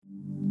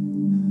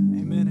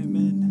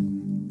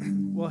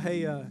Well,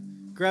 hey,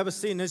 grab a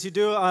seat, and as you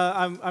do,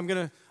 I'm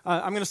gonna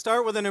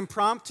start with an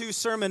impromptu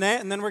sermonette,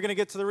 and then we're gonna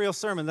get to the real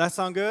sermon. That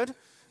sound good?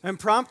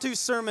 Impromptu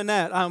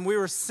sermonette. We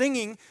were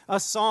singing a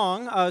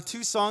song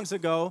 2 songs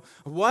ago.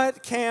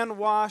 What can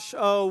wash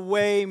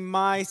away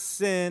my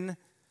sin?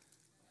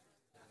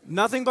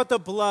 Nothing but the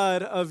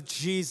blood of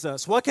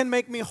Jesus. What can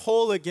make me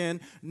whole again?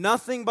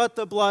 Nothing but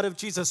the blood of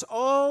Jesus.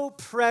 Oh,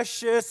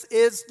 precious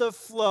is the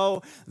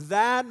flow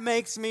that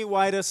makes me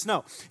white as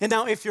snow. And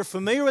now, if you're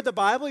familiar with the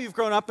Bible, you've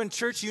grown up in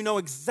church, you know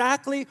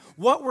exactly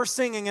what we're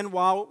singing and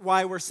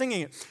why we're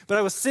singing it. But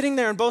I was sitting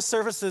there in both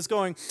services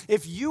going,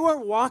 if you are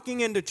walking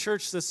into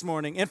church this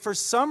morning and for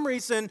some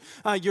reason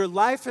your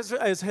life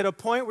has hit a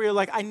point where you're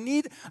like, I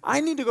need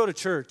to go to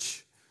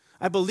church.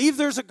 I believe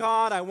there's a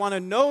God. I want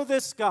to know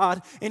this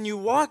God. And you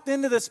walked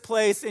into this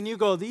place and you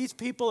go, these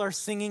people are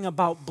singing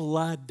about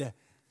blood.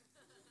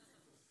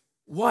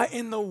 What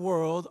in the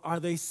world are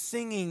they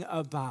singing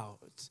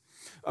about?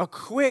 A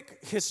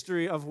quick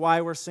history of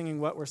why we're singing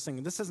what we're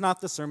singing. This is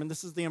not the sermon.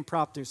 This is the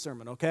impromptu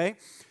sermon, okay?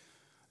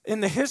 In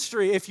the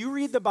history, if you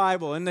read the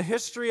Bible, in the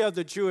history of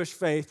the Jewish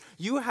faith,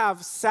 you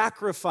have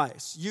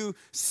sacrifice. You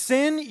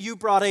sin, you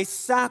brought a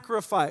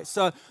sacrifice.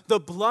 The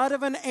blood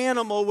of an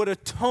animal would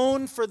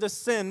atone for the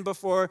sin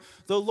before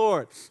the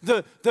Lord.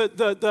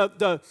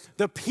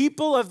 The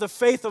people of the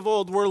faith of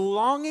old were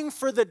longing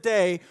for the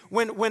day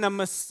when a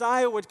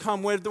Messiah would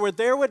come, where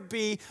there would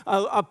be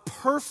a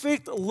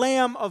perfect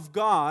Lamb of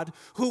God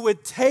who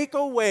would take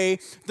away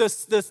the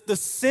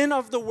sin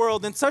of the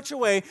world in such a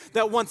way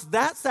that once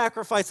that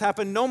sacrifice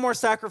happened, no more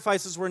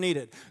sacrifices were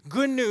needed.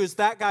 Good news,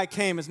 that guy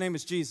came. His name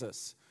is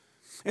Jesus.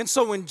 And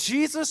so when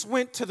Jesus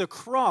went to the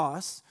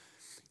cross,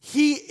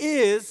 he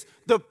is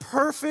the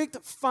perfect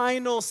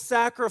final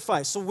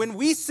sacrifice. So when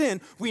we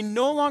sin, we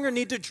no longer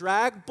need to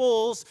drag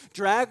bulls,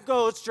 drag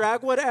goats,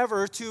 drag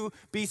whatever to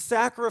be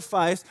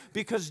sacrificed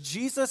because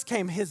Jesus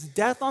came. His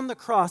death on the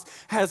cross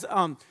has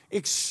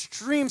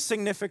extreme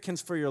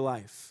significance for your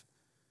life.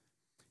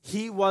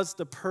 He was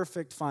the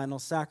perfect final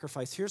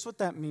sacrifice. Here's what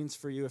that means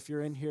for you if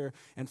you're in here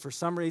and for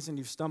some reason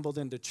you've stumbled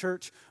into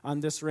church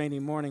on this rainy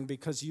morning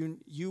because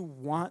you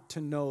want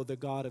to know the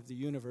God of the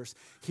universe.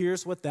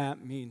 Here's what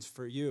that means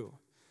for you.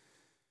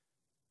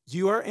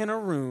 You are in a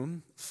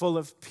room full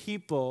of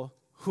people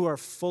who are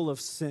full of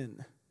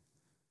sin.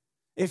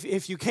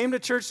 If you came to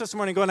church this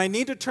morning going, I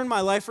need to turn my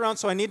life around,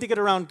 so I need to get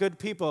around good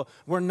people,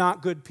 we're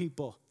not good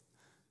people.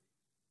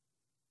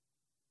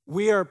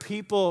 We are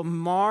people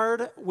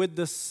marred with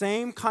the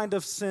same kind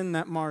of sin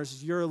that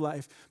mars your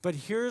life. But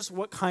here's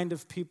what kind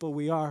of people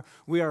we are.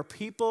 We are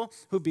people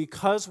who,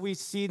 because we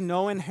see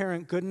no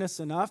inherent goodness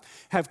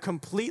enough, have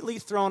completely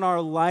thrown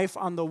our life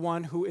on the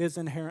one who is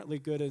inherently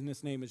good, and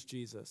his name is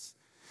Jesus.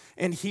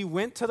 And he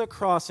went to the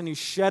cross and he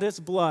shed his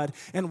blood.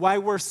 And why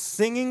we're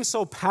singing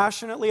so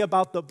passionately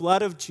about the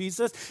blood of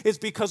Jesus is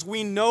because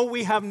we know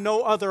we have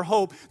no other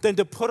hope than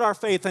to put our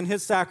faith in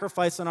his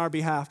sacrifice on our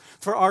behalf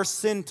for our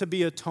sin to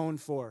be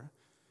atoned for.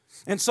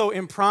 And so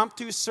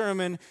impromptu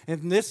sermon,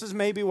 and this is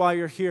maybe why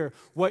you're here,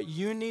 what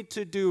you need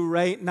to do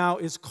right now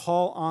is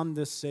call on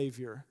this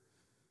Savior.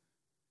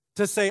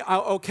 To say,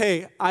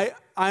 okay,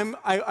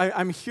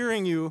 I'm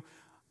hearing you.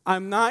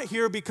 I'm not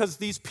here because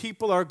these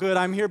people are good.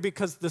 I'm here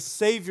because the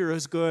Savior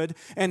is good,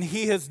 and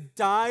he has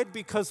died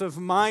because of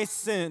my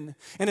sin.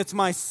 And it's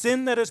my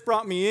sin that has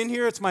brought me in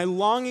here. It's my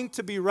longing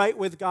to be right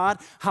with God.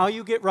 How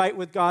you get right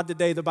with God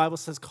today, the Bible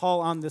says, call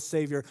on the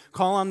Savior.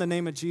 Call on the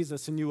name of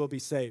Jesus, and you will be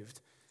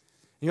saved.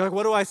 You're like,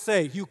 what do I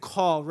say? You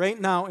call right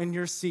now in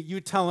your seat. You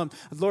tell him,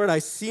 Lord, I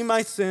see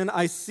my sin.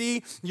 I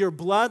see your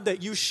blood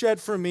that you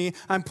shed for me.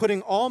 I'm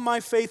putting all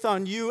my faith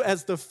on you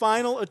as the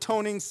final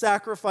atoning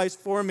sacrifice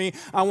for me.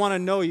 I want to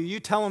know you. You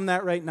tell him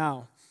that right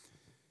now.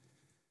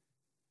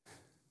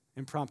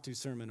 Impromptu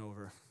sermon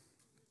over.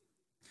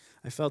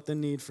 I felt the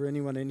need for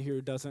anyone in here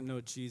who doesn't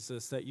know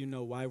Jesus, that you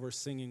know why we're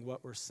singing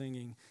what we're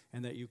singing,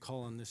 and that you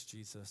call on this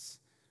Jesus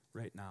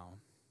right now.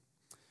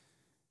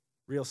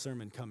 Real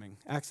sermon coming.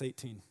 Acts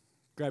 18.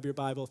 Grab your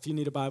Bible. If you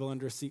need a Bible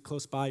under a seat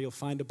close by, you'll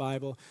find a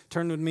Bible.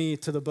 Turn with me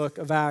to the book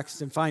of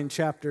Acts and find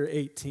chapter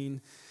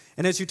 18.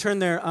 And as you turn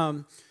there,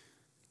 I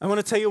want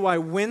to tell you why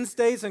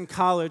Wednesdays in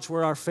college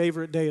were our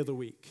favorite day of the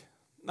week.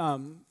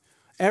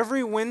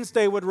 Every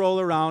Wednesday would roll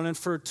around, and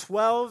for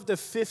 12 to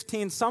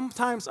 15,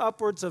 sometimes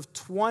upwards of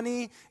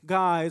 20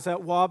 guys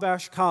at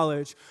Wabash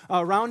College,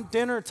 around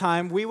dinner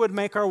time, we would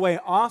make our way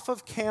off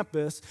of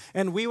campus,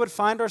 and we would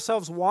find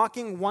ourselves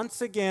walking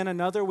once again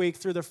another week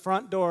through the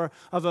front door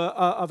of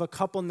a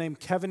couple named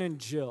Kevin and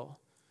Jill.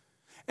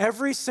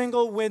 Every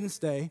single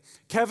Wednesday,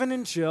 Kevin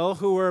and Jill,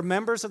 who were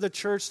members of the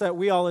church that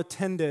we all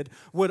attended,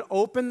 would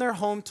open their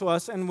home to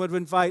us and would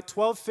invite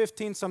 12,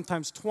 15,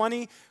 sometimes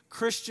 20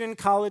 Christian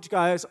college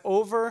guys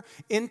over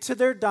into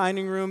their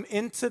dining room,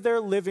 into their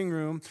living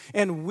room,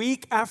 and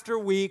week after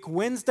week,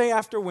 Wednesday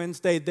after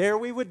Wednesday, there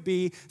we would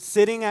be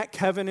sitting at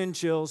Kevin and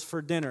Jill's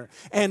for dinner.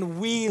 And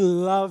we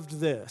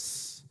loved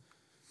this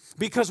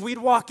because we'd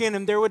walk in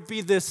and there would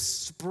be this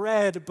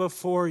spread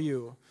before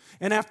you.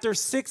 And after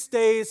 6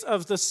 days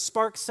of the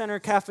Spark Center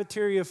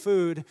cafeteria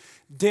food,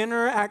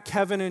 dinner at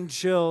Kevin and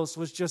Jill's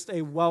was just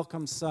a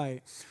welcome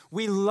sight.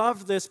 We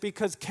loved this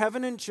because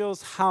Kevin and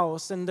Jill's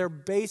house and their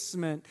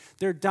basement,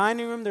 their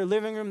dining room, their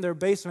living room, their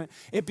basement,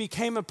 it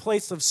became a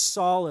place of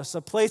solace,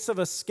 a place of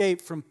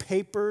escape from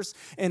papers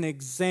and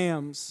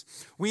exams.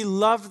 We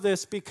loved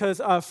this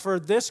because for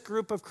this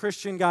group of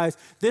Christian guys,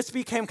 this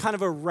became kind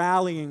of a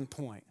rallying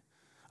point.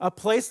 A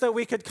place that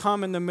we could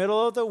come in the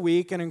middle of the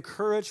week and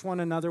encourage one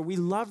another. We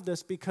love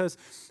this because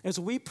as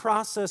we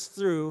process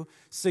through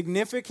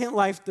significant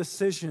life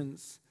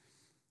decisions,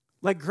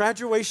 like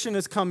graduation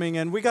is coming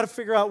and we got to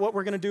figure out what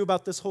we're going to do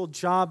about this whole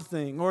job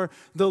thing, or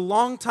the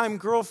longtime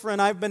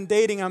girlfriend I've been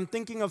dating, I'm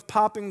thinking of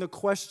popping the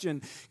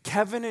question.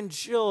 Kevin and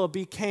Jill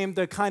became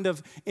the kind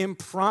of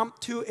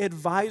impromptu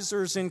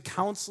advisors and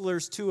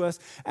counselors to us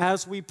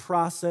as we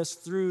process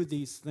through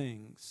these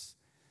things.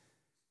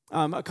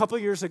 A couple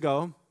years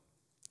ago,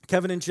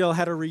 Kevin and Jill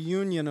had a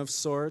reunion of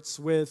sorts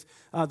with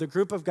the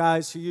group of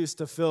guys who used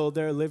to fill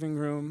their living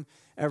room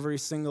every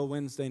single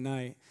Wednesday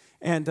night.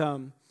 And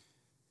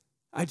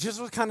I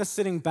just was kind of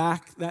sitting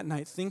back that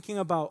night thinking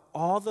about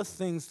all the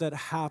things that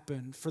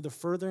happened for the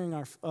furthering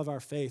of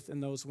our faith in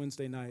those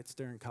Wednesday nights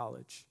during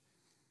college.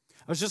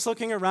 I was just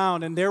looking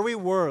around, and there we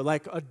were,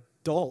 like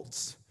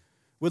adults,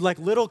 with like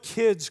little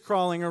kids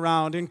crawling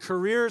around in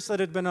careers that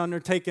had been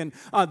undertaken.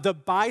 The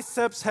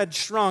biceps had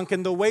shrunk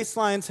and the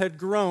waistlines had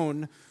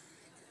grown.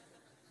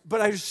 But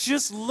I was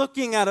just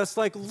looking at us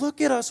like,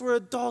 look at us, we're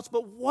adults,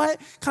 but what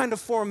kind of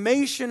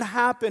formation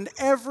happened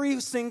every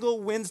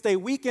single Wednesday,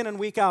 week in and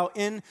week out,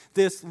 in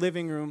this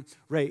living room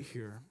right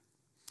here?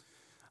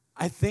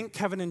 I think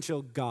Kevin and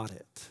Jill got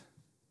it.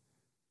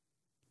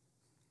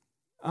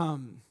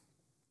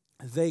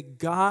 They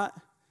got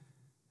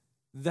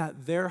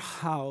that their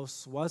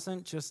house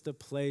wasn't just a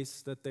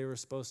place that they were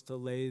supposed to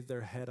lay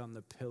their head on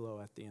the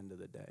pillow at the end of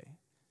the day.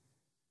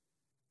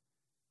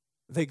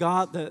 They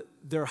got that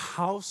their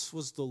house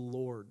was the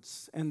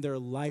Lord's and their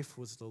life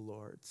was the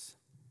Lord's.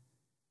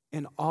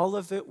 And all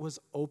of it was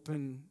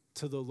open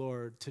to the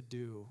Lord to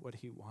do what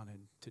he wanted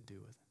to do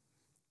with it.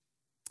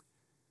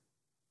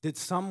 Did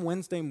some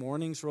Wednesday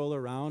mornings roll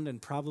around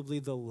and probably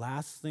the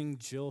last thing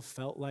Jill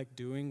felt like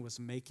doing was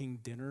making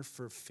dinner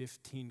for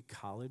 15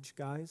 college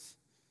guys?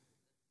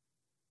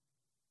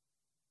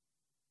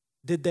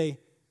 Did they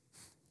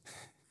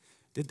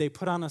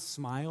put on a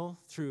smile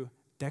through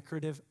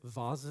decorative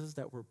vases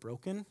that were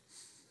broken,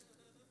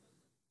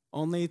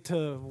 only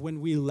to,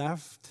 when we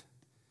left,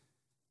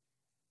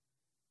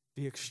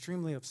 be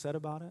extremely upset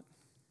about it?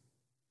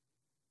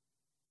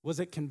 Was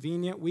it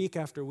convenient week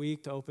after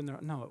week to open their?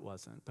 No, it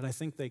wasn't, but I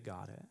think they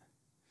got it.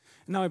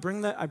 Now I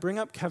bring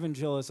up Kevin and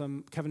Jill as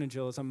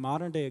a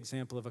modern day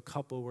example of a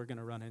couple we're going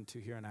to run into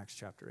here in Acts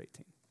chapter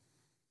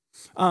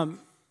 18.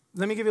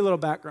 Let me give you a little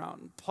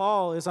background.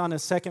 Paul is on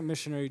his second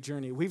missionary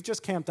journey. We've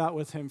just camped out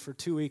with him for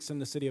 2 weeks in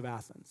the city of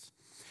Athens.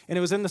 And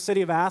it was in the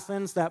city of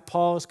Athens that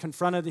Paul was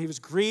confronted. He was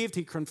grieved.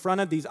 He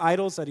confronted these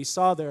idols that he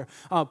saw there.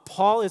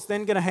 Paul is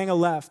then going to hang a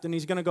left, and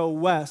he's going to go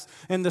west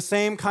in the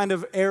same kind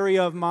of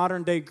area of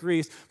modern-day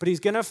Greece, but he's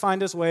going to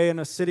find his way in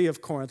a city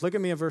of Corinth. Look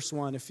at me at verse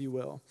 1, if you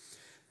will.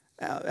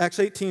 Acts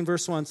 18,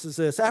 verse 1 says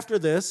this. After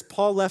this,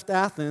 Paul left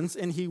Athens,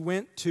 and he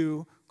went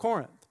to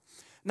Corinth.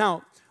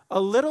 Now, a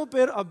little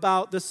bit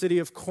about the city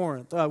of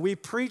Corinth. We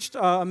preached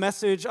a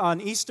message on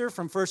Easter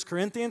from 1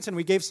 Corinthians, and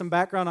we gave some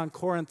background on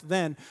Corinth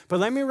then. But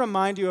let me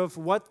remind you of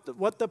what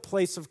the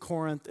place of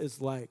Corinth is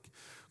like.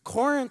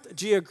 Corinth,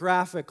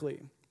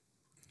 geographically,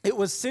 it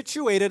was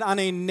situated on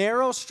a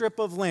narrow strip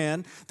of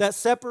land that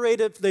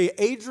separated the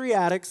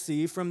Adriatic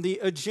Sea from the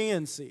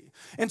Aegean Sea.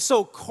 And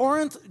so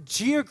Corinth's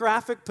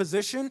geographic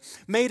position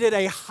made it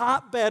a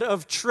hotbed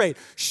of trade.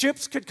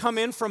 Ships could come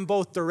in from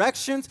both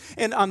directions,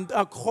 and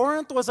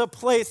Corinth was a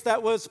place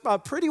that was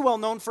pretty well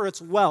known for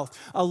its wealth.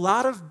 A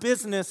lot of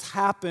business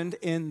happened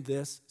in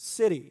this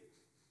city.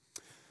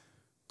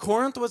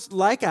 Corinth was,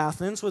 like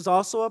Athens, was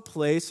also a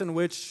place in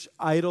which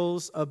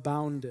idols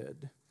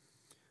abounded.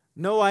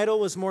 No idol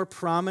was more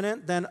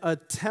prominent than a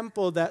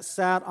temple that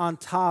sat on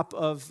top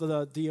of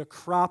the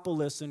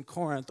Acropolis in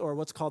Corinth, or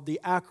what's called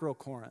the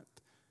Acrocorinth.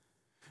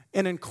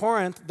 And in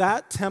Corinth,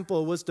 that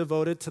temple was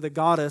devoted to the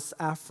goddess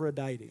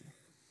Aphrodite.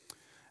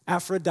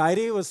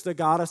 Aphrodite was the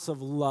goddess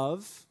of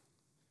love,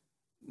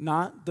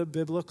 not the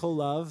biblical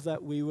love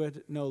that we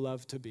would know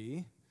love to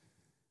be.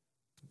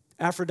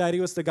 Aphrodite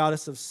was the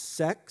goddess of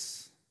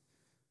sex,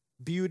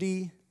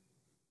 beauty,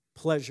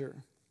 pleasure.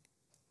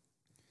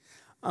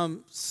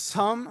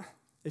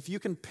 If you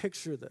can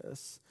picture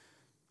this,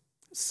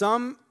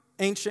 some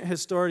ancient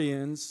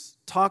historians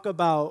talk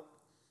about,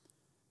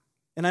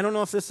 and I don't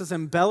know if this is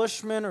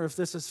embellishment or if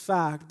this is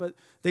fact, but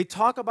they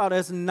talk about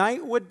as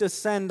night would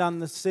descend on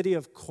the city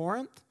of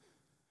Corinth,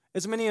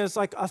 as many as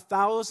like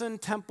 1,000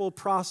 temple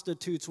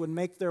prostitutes would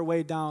make their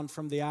way down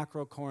from the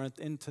Acrocorinth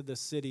into the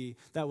city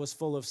that was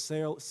full of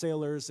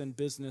sailors and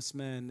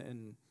businessmen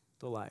and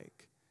the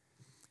like.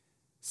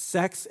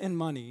 Sex and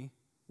money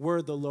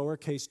were the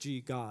lowercase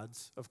g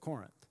gods of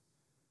Corinth.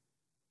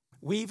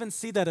 We even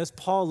see that as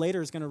Paul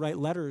later is going to write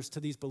letters to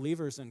these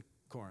believers in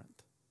Corinth.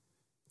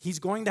 He's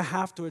going to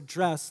have to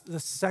address the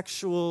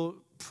sexual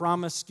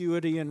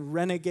promiscuity and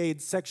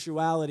renegade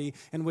sexuality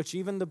in which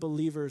even the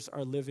believers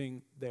are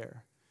living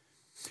there.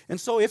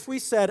 And so if we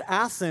said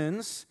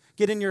Athens,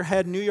 get in your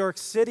head New York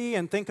City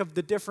and think of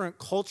the different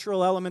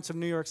cultural elements of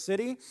New York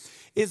City,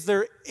 is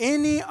there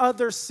any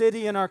other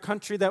city in our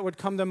country that would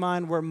come to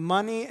mind where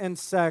money and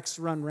sex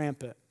run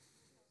rampant?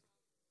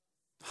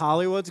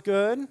 Hollywood's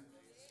good.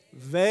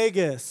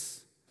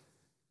 Vegas.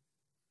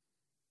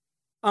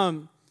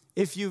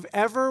 If you've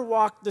ever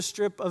walked the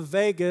strip of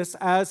Vegas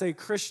as a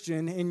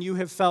Christian and you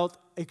have felt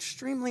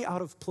extremely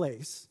out of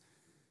place,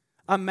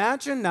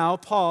 imagine now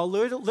Paul,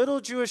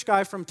 little Jewish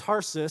guy from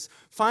Tarsus,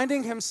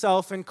 finding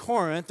himself in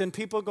Corinth and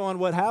people going,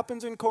 what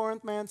happens in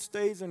Corinth, man,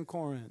 stays in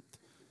Corinth.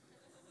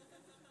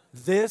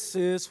 This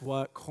is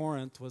what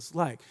Corinth was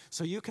like.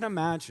 So you can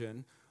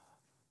imagine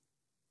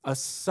a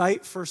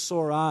sight for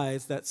sore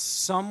eyes that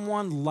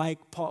someone like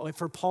Paul,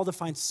 for Paul to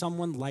find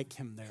someone like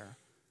him there.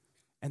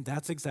 And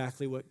that's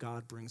exactly what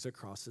God brings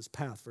across his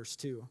path. Verse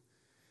 2.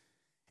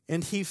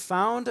 And he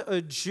found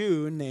a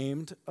Jew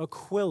named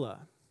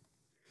Aquila,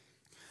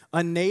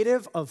 a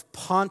native of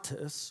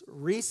Pontus,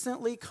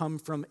 recently come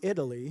from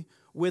Italy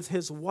with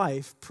his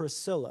wife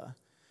Priscilla,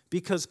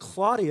 because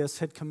Claudius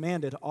had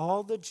commanded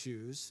all the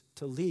Jews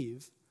to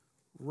leave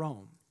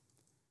Rome.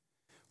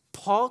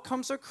 Paul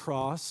comes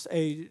across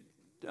a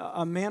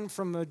man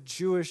from a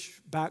Jewish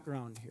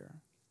background here.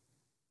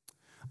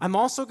 I'm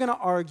also going to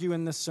argue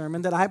in this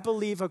sermon that I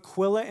believe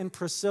Aquila and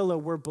Priscilla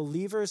were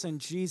believers in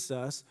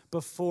Jesus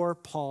before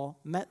Paul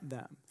met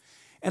them.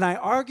 And I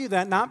argue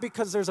that not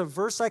because there's a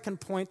verse I can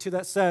point to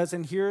that says,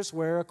 and here's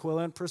where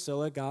Aquila and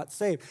Priscilla got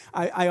saved.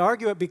 I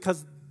argue it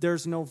because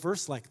there's no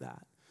verse like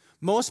that.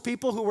 Most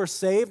people who were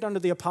saved under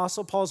the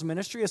Apostle Paul's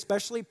ministry,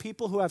 especially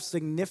people who have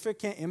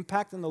significant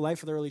impact in the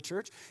life of the early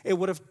church, it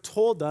would have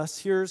told us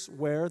here's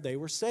where they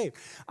were saved.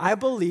 I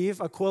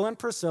believe Aquila and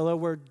Priscilla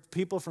were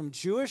people from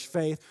Jewish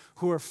faith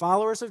who were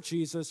followers of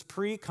Jesus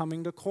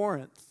pre-coming to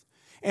Corinth.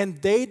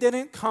 And they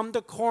didn't come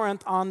to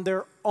Corinth on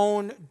their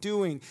own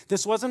doing.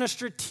 This wasn't a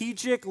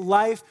strategic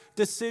life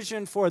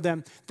decision for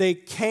them. They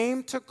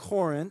came to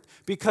Corinth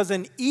because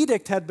an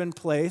edict had been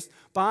placed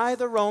by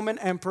the Roman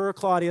Emperor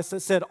Claudius that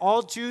said,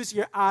 all Jews,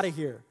 you're out of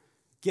here.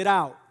 Get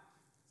out.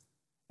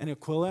 And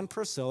Aquila and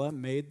Priscilla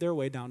made their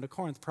way down to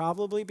Corinth,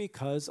 probably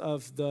because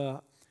of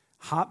the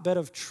hotbed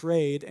of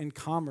trade and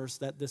commerce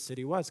that the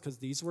city was, because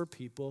these were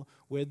people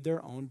with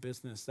their own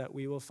business that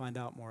we will find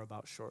out more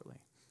about shortly.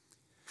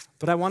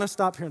 But I want to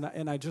stop here,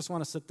 and I just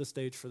want to set the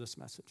stage for this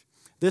message.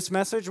 This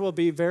message will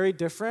be very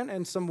different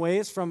in some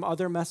ways from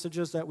other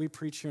messages that we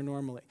preach here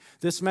normally.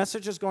 This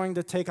message is going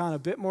to take on a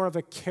bit more of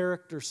a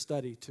character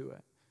study to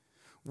it.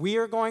 We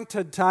are going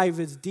to dive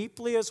as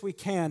deeply as we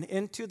can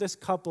into this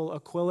couple,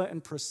 Aquila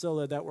and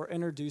Priscilla, that we're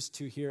introduced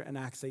to here in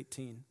Acts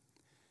 18.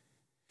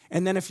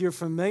 And then if you're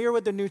familiar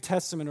with the New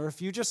Testament, or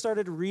if you just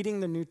started reading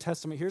the New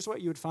Testament, here's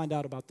what you would find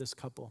out about this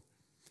couple.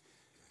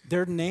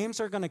 Their names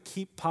are going to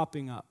keep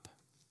popping up.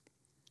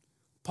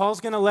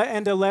 Paul's going to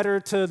end a letter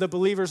to the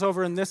believers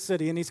over in this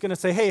city, and he's going to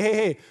say,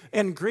 hey,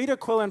 and greet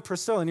Aquila and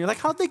Priscilla. And you're like,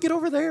 how'd they get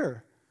over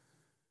there?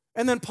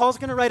 And then Paul's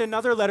going to write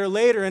another letter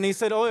later, and he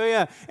said, oh,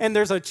 yeah, and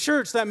there's a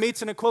church that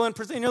meets in Aquila and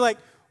Priscilla. And you're like,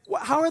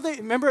 how are they?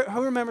 Remember,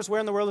 who remembers Where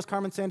in the World is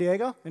Carmen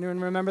Sandiego?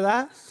 Anyone remember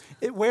that?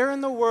 Where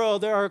in the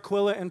world there are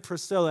Aquila and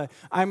Priscilla?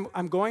 I'm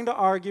going to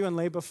argue and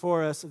lay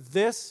before us,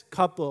 this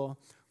couple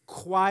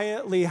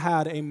quietly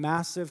had a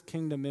massive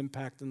kingdom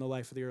impact in the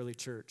life of the early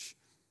church.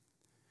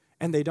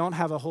 And they don't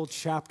have a whole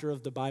chapter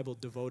of the Bible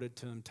devoted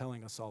to them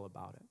telling us all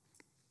about it.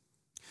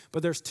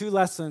 But there's two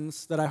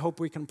lessons that I hope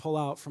we can pull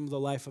out from the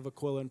life of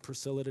Aquila and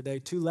Priscilla today.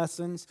 Two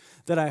lessons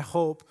that I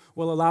hope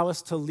will allow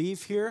us to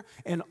leave here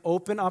and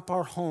open up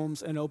our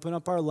homes and open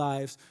up our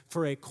lives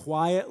for a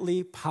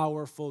quietly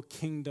powerful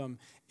kingdom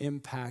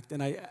impact.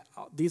 And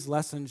these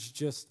lessons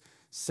just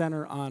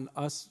center on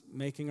us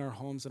making our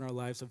homes and our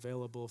lives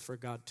available for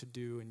God to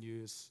do and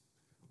use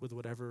with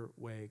whatever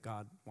way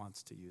God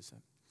wants to use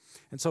it.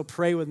 And so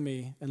pray with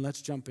me, and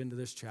let's jump into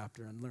this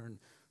chapter and learn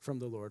from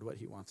the Lord what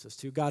he wants us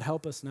to. God,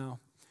 help us now.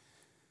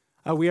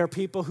 We are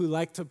people who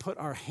like to put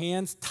our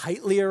hands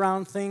tightly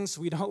around things.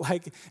 We don't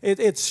like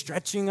it's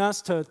stretching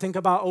us to think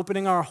about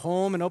opening our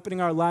home and opening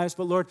our lives.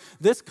 But Lord,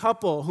 this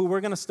couple who we're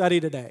going to study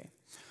today,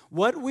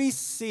 what we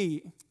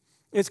see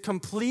is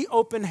complete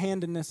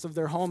open-handedness of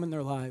their home and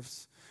their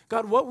lives.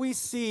 God, what we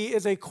see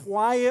is a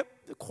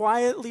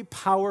quietly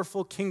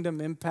powerful kingdom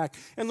impact.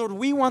 And Lord,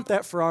 we want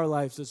that for our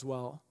lives as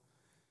well.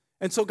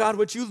 And so, God,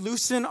 would you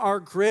loosen our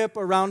grip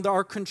around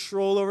our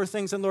control over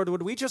things? And Lord,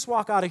 would we just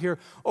walk out of here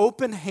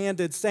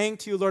open-handed, saying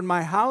to you, Lord,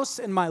 my house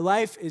and my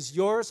life is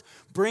yours.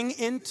 Bring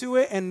into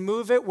it and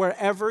move it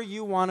wherever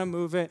you want to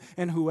move it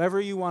and whoever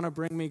you want to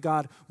bring me,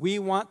 God. We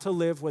want to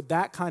live with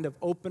that kind of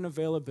open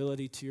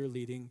availability to your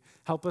leading.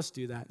 Help us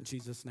do that in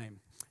Jesus'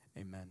 name.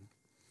 Amen.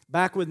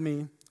 Back with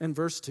me in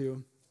verse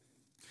 2.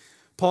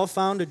 Paul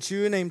found a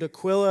Jew named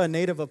Aquila, a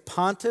native of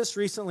Pontus,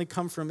 recently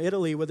come from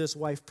Italy with his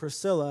wife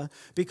Priscilla,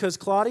 because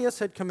Claudius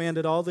had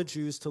commanded all the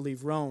Jews to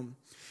leave Rome.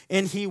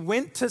 And he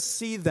went to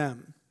see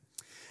them.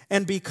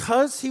 And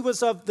because he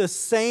was of the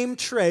same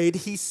trade,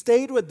 he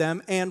stayed with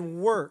them and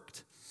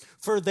worked,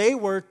 for they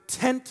were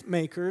tent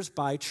makers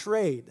by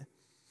trade.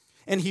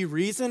 And he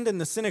reasoned in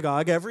the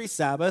synagogue every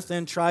Sabbath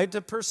and tried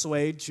to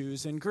persuade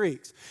Jews and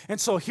Greeks. And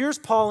so here's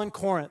Paul in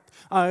Corinth,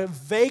 a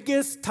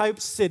Vegas-type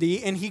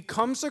city, and he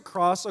comes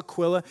across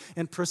Aquila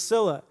and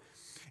Priscilla.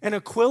 And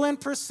Aquila and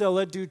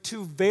Priscilla do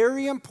two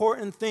very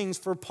important things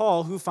for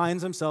Paul, who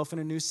finds himself in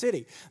a new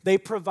city. They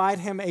provide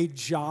him a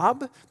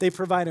job, they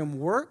provide him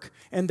work,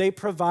 and they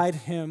provide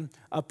him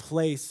a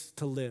place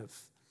to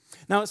live.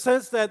 Now, it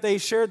says that they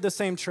shared the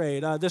same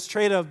trade, this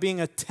trade of being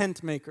a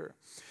tent maker.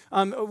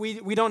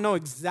 We don't know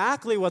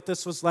exactly what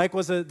this was like.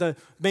 Was it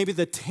maybe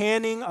the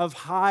tanning of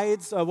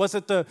hides? Was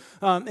it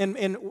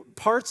in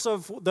parts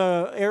of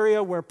the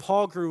area where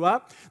Paul grew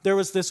up, there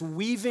was this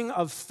weaving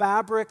of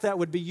fabric that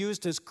would be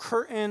used as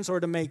curtains or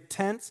to make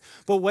tents.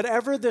 But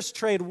whatever this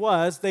trade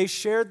was, they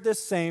shared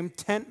this same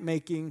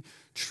tent-making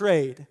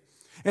trade.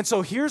 And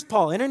so here's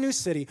Paul in a new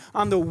city.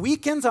 On the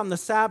weekends, on the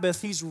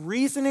Sabbath, he's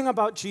reasoning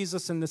about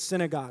Jesus in the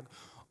synagogue.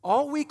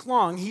 All week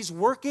long, he's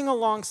working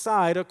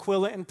alongside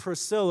Aquila and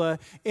Priscilla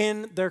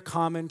in their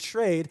common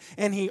trade,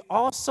 and he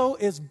also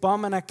is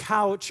bumming a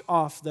couch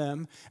off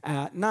them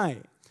at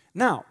night.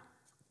 Now,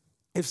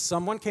 if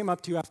someone came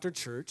up to you after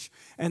church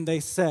and they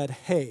said,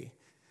 hey,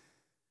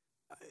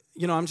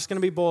 I'm just going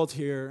to be bold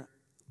here,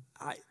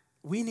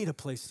 we need a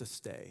place to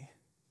stay.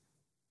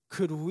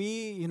 Could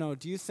we,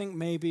 do you think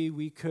maybe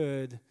we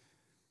could,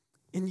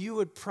 and you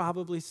would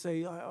probably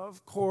say,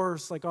 of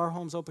course, like our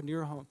home's open to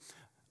your home.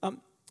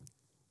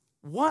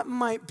 What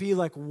might be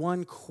like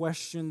one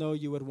question, though,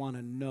 you would want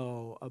to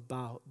know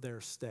about their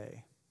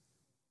stay?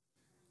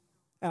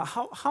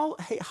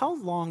 How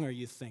long are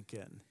you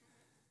thinking?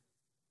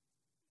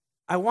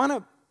 I want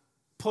to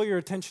pull your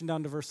attention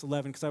down to verse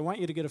 11 because I want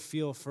you to get a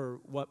feel for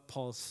what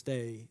Paul's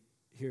stay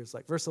here is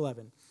like. Verse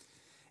 11.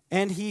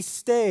 And he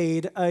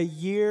stayed 1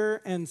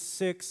 year and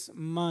 6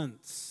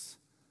 months,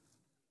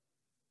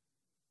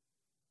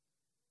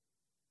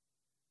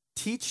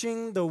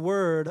 teaching the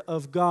word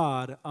of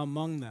God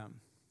among them.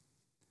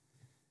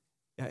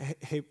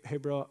 Hey,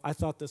 bro, I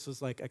thought this was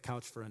like a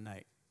couch for a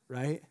night,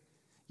 right?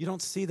 You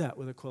don't see that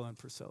with Aquila and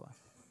Priscilla.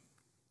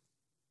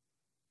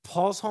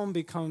 Their home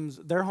becomes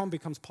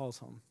Paul's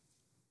home.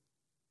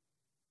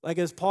 Like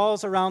as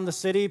Paul's around the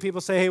city, people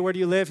say, hey, where do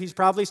you live? He's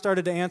probably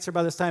started to answer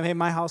by this time, hey,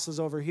 my house is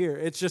over here.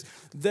 It's just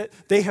that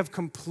they have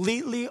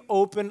completely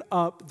opened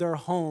up their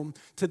home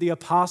to the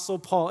Apostle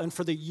Paul. And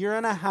for the year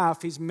and a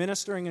half he's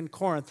ministering in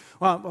Corinth,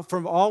 well,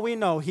 from all we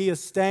know, he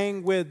is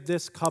staying with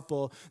this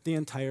couple the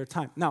entire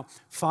time. Now,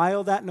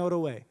 file that note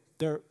away.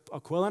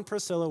 Aquila and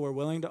Priscilla were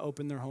willing to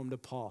open their home to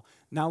Paul.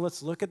 Now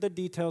let's look at the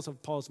details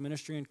of Paul's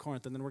ministry in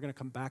Corinth, and then we're going to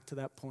come back to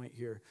that point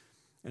here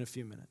in a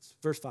few minutes.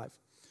 Verse 5.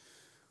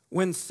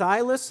 When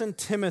Silas and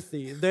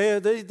Timothy,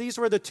 these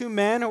were the two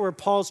men who were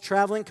Paul's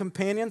traveling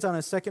companions on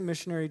a second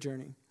missionary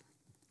journey.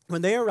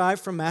 When they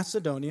arrived from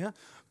Macedonia,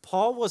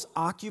 Paul was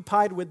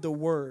occupied with the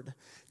word,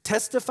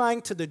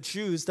 testifying to the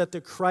Jews that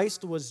the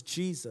Christ was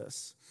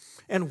Jesus.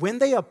 And when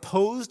they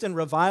opposed and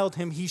reviled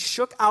him, he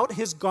shook out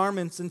his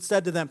garments and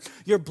said to them,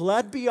 your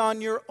blood be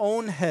on your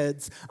own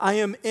heads. I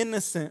am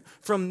innocent.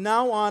 From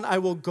now on, I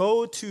will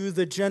go to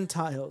the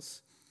Gentiles.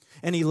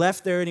 And he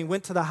left there and he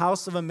went to the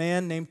house of a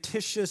man named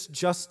Titius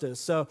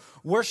Justus, a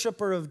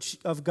worshiper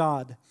of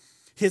God.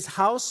 His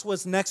house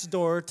was next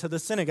door to the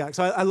synagogue.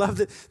 So I love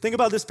it. Think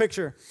about this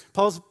picture.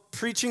 Paul's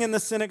preaching in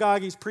the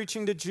synagogue. He's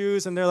preaching to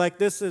Jews, and they're like,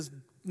 this is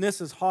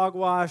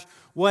hogwash,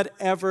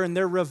 whatever, and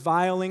they're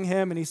reviling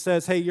him. And he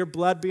says, hey, your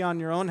blood be on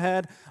your own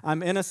head.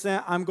 I'm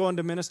innocent. I'm going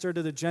to minister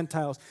to the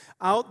Gentiles.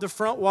 Out the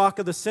front walk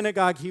of the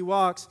synagogue, he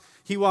walks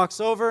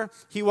over.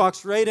 He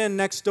walks right in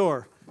next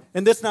door.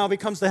 And this now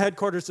becomes the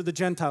headquarters of the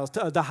Gentiles,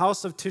 the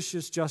house of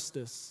Titius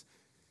Justus.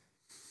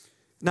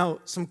 Now,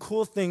 some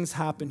cool things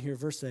happen here.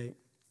 Verse 8.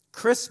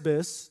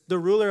 Crispus, the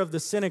ruler of the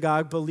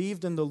synagogue,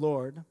 believed in the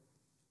Lord,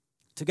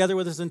 together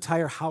with his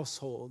entire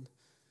household.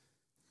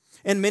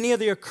 And many of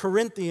the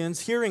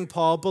Corinthians, hearing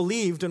Paul,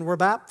 believed and were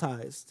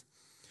baptized.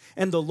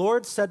 And the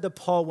Lord said to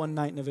Paul one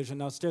night in a vision.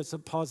 Now,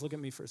 pause, look at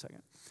me for a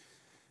second.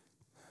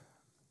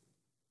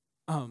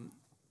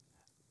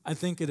 I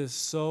think it is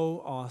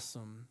so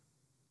awesome,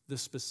 the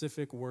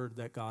specific word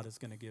that God is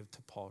going to give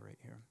to Paul right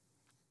here.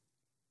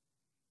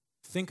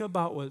 Think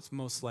about what's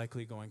most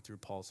likely going through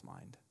Paul's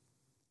mind.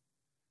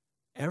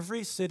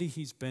 Every city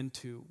he's been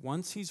to,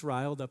 once he's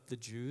riled up the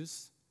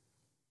Jews,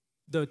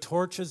 the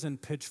torches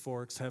and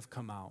pitchforks have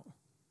come out.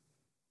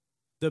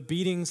 The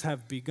beatings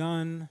have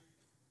begun.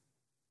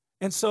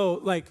 And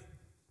so,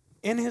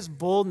 in his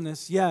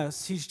boldness,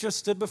 yes, he's just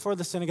stood before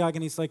the synagogue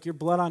and he's like, "Your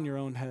blood on your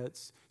own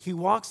heads." He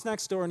walks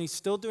next door and he's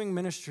still doing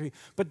ministry.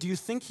 But do you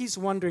think he's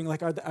wondering,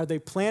 like, are they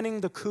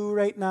planning the coup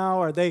right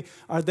now? Are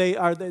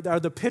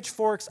the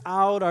pitchforks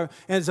out?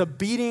 Is a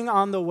beating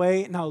on the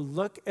way? Now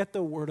look at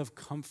the word of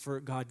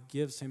comfort God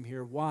gives him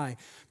here. Why?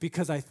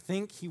 Because I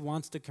think he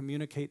wants to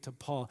communicate to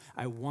Paul,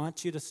 I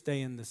want you to stay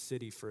in the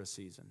city for a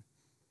season.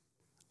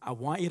 I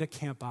want you to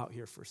camp out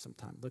here for some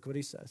time. Look what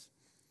he says.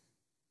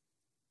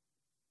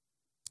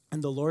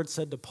 And the Lord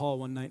said to Paul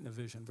one night in a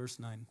vision, verse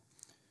 9,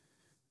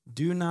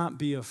 "Do not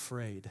be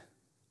afraid,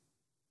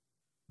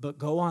 but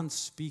go on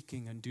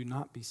speaking and do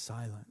not be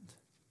silent,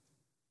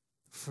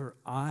 for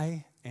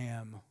I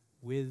am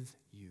with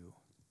you.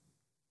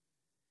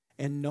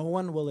 And no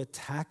one will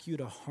attack you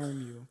to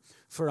harm you,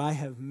 for I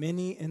have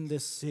many in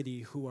this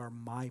city who are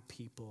my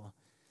people."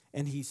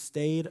 And he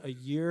stayed 1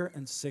 year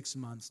and 6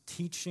 months,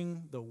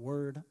 teaching the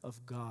word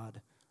of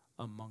God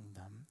among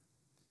them.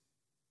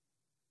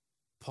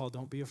 Paul,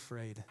 don't be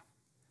afraid.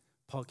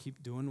 Paul,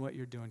 keep doing what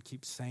you're doing.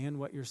 Keep saying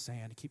what you're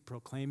saying. Keep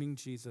proclaiming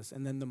Jesus.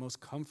 And then the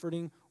most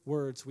comforting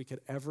words we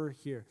could ever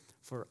hear,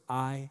 "For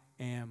I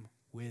am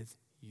with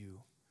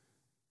you."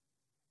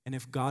 And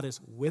if God is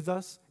with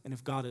us, and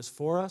if God is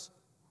for us,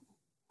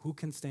 who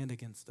can stand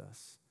against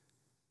us?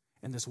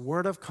 And this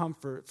word of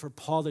comfort for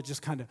Paul to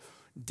just kind of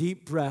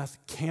deep breath,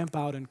 camp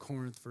out in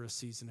Corinth for a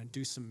season and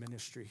do some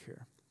ministry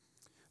here.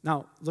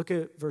 Now, look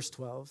at verse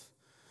 12.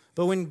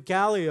 But when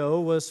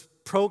Gallio was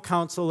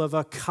proconsul of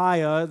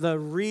Achaia, the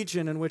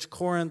region in which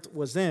Corinth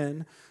was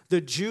in, the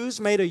Jews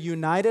made a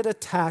united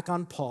attack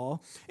on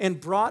Paul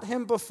and brought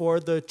him before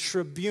the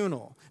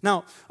tribunal.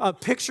 Now,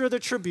 picture the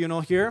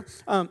tribunal here.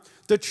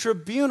 The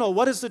tribunal,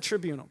 what is the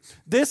tribunal?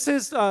 This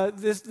is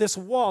this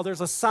wall.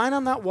 There's a sign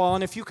on that wall,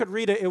 and if you could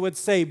read it, it would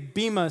say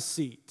Bema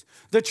seat.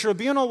 The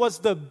tribunal was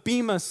the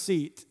Bema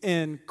seat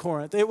in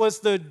Corinth. It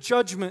was the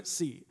judgment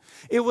seat.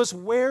 It was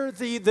where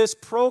this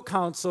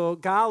proconsul,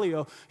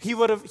 Gallio, he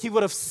would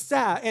have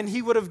sat and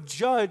he would have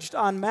judged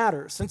on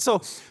matters. And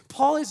so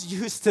Paul is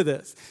used to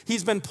this.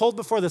 He's been pulled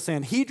before the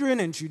Sanhedrin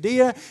in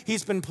Judea.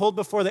 He's been pulled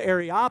before the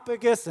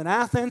Areopagus in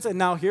Athens. And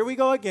now here we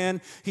go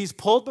again. He's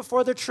pulled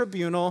before the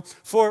tribunal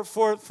for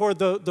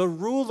the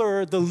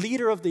ruler, the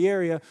leader of the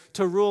area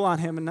to rule on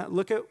him. And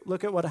look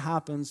at what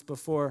happens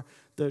before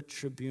the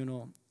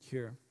tribunal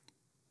here.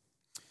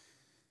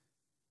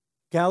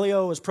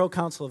 Gallio was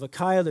proconsul of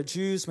Achaia. The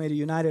Jews made a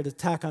united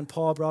attack on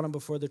Paul, brought him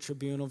before the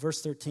tribunal.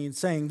 Verse 13,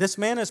 saying, "This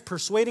man is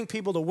persuading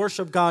people to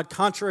worship God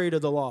contrary to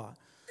the law."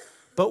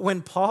 But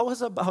when Paul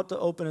was about to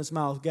open his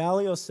mouth,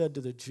 Gallio said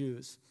to the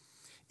Jews,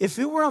 "If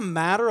it were a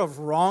matter of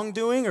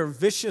wrongdoing or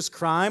vicious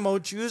crime, O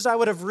Jews, I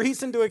would have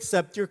reason to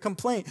accept your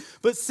complaint.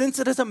 But since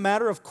it is a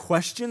matter of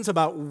questions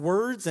about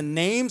words and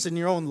names in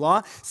your own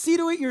law, see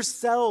to it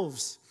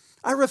yourselves.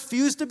 I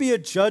refuse to be a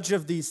judge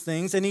of these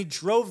things," and he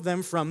drove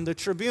them from the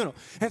tribunal.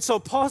 And so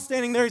Paul's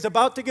standing there, he's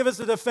about to give us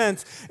the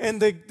defense, and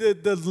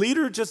the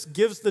leader just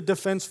gives the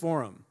defense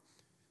for him.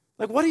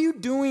 Like, what are you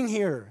doing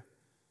here?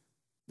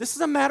 This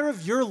is a matter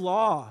of your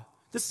law.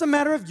 This is a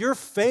matter of your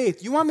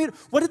faith. You want me to,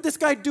 what did this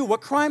guy do?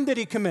 What crime did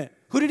he commit?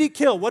 Who did he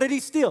kill? What did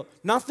he steal?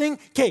 Nothing?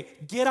 Okay,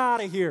 get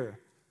out of here.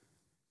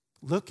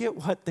 Look at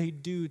what they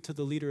do to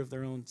the leader of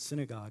their own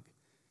synagogue.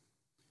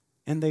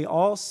 And they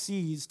all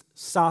seized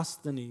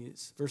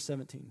Sosthenes, verse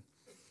 17,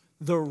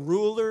 the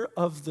ruler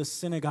of the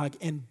synagogue,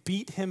 and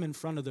beat him in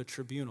front of the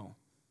tribunal.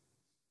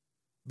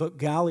 But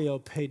Gallio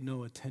paid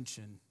no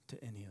attention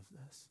to any of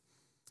this.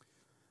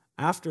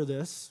 After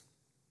this,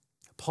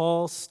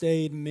 Paul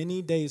stayed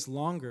many days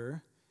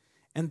longer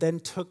and then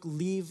took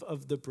leave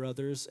of the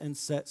brothers and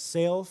set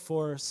sail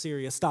for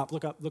Syria. Stop,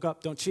 look up,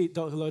 don't cheat,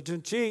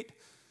 don't cheat.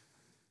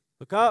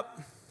 Look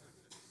up.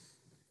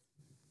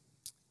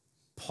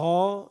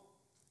 Paul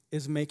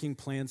is making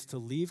plans to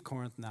leave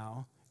Corinth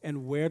now.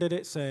 And where did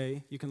it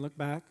say? You can look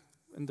back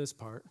in this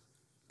part.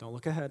 Don't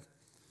look ahead.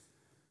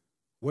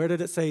 Where did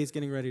it say he's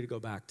getting ready to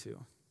go back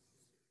to?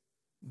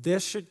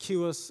 This should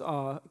cue us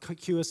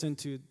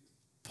into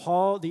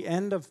Paul. The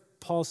end of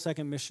Paul's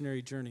second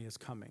missionary journey is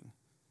coming.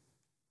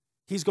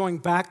 He's going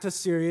back to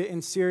Syria.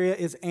 In Syria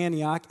is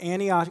Antioch.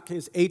 Antioch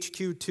is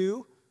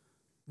HQ2,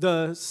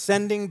 the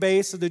sending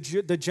base of the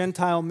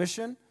Gentile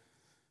mission.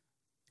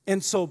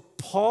 And so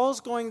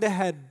Paul's going to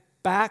head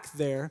back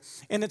there,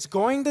 and it's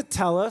going to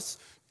tell us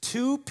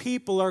 2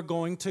 people are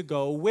going to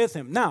go with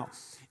him. Now,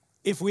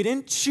 if we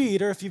didn't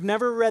cheat, or if you've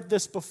never read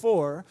this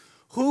before,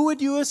 who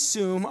would you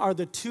assume are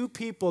the 2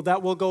 people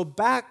that will go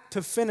back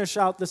to finish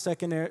out the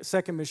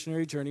second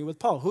missionary journey with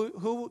Paul?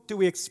 Who do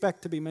we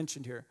expect to be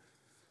mentioned here?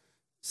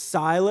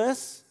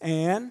 Silas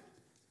and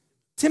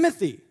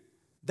Timothy.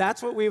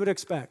 That's what we would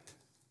expect.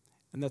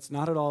 And that's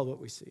not at all what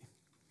we see.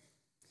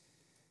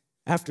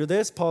 After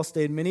this, Paul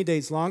stayed many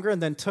days longer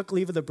and then took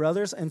leave of the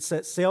brothers and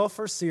set sail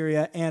for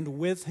Syria, and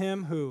with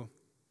him who?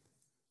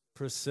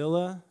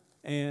 Priscilla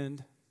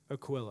and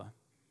Aquila.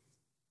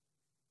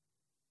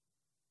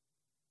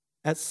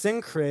 At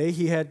Cenchreae,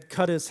 he had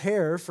cut his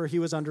hair, for he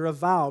was under a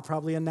vow,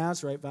 probably a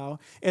Nazirite vow,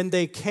 and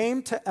they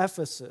came to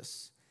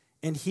Ephesus,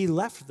 and he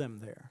left them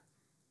there.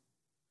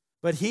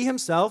 But he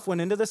himself went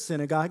into the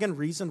synagogue and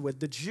reasoned with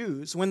the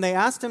Jews. When they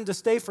asked him to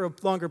stay for a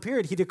longer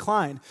period, he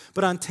declined.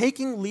 But on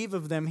taking leave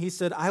of them, he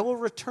said, I will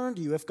return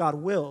to you if God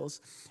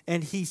wills.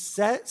 And he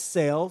set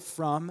sail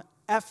from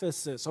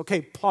Ephesus.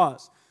 Okay,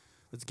 pause.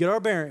 Let's get our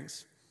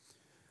bearings.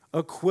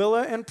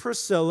 Aquila and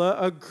Priscilla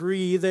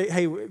agree that,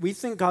 hey, we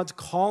think God's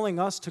calling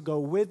us to go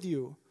with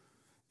you.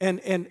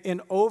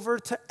 And over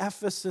to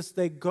Ephesus,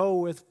 they go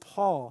with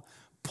Paul.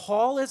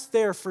 Paul is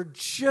there for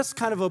just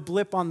kind of a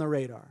blip on the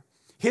radar.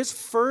 His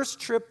first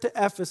trip to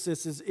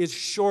Ephesus is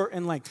short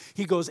in length.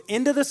 He goes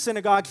into the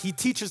synagogue. He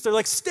teaches. They're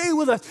like, stay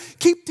with us.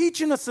 Keep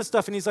teaching us this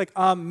stuff. And he's like,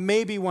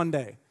 maybe one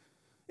day.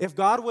 If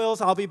God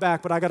wills, I'll be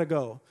back, but I got to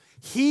go.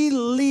 He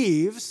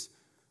leaves.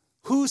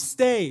 Who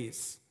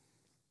stays?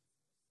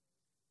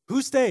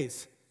 Who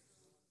stays?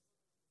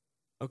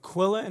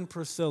 Aquila and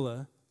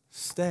Priscilla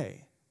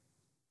stay.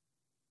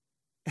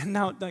 And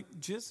now,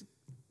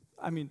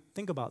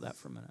 think about that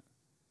for a minute.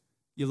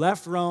 You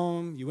left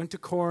Rome. You went to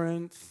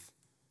Corinth.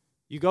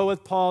 You go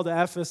with Paul to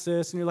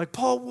Ephesus, and you're like,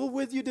 Paul, we're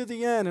with you to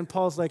the end. And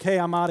Paul's like, hey,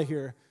 I'm out of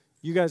here.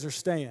 You guys are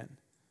staying.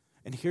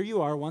 And here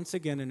you are once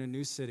again in a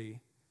new city,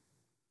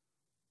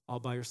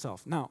 all by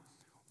yourself. Now,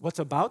 what's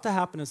about to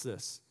happen is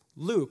this.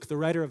 Luke, the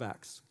writer of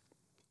Acts,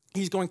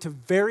 he's going to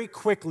very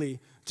quickly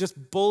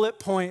just bullet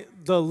point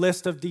the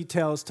list of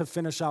details to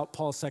finish out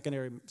Paul's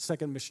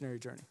second missionary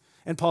journey.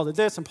 And Paul did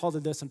this, and Paul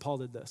did this, and Paul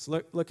did this.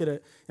 Look at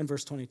it in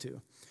verse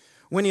 22.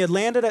 When he had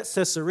landed at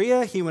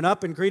Caesarea, he went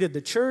up and greeted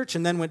the church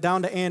and then went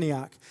down to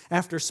Antioch.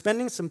 After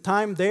spending some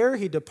time there,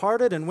 he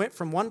departed and went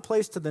from one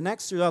place to the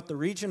next throughout the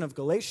region of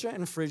Galatia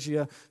and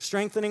Phrygia,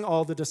 strengthening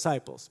all the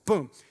disciples.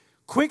 Boom.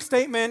 Quick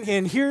statement,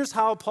 and here's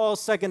how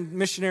Paul's second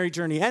missionary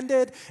journey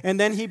ended, and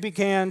then he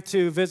began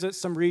to visit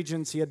some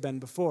regions he had been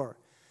before.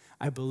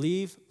 I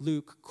believe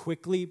Luke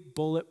quickly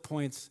bullet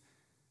points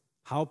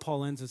how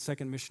Paul ends his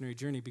second missionary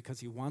journey because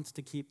he wants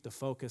to keep the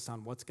focus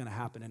on what's going to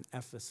happen in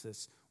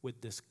Ephesus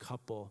with this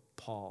couple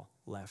Paul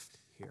left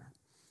here.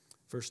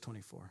 Verse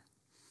 24.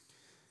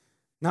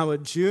 Now a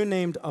Jew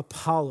named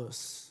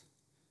Apollos,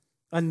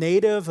 a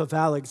native of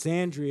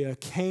Alexandria,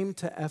 came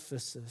to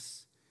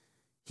Ephesus.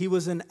 He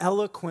was an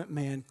eloquent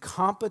man,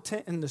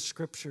 competent in the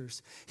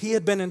scriptures. He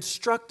had been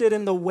instructed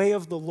in the way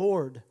of the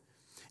Lord.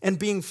 And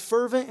being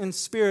fervent in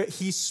spirit,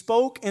 he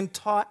spoke and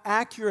taught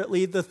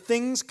accurately the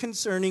things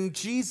concerning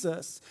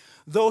Jesus,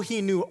 though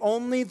he knew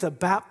only the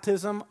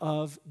baptism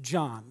of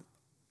John.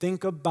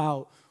 Think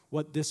about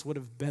what this would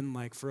have been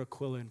like for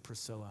Aquila and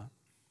Priscilla.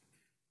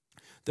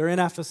 They're in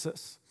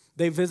Ephesus.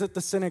 They visit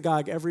the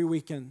synagogue every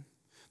weekend.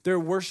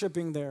 They're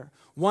worshiping there.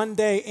 One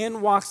day,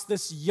 in walks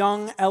this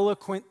young,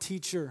 eloquent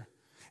teacher.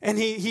 And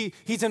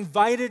he's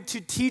invited to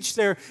teach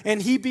there,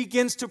 and he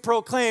begins to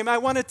proclaim, I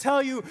want to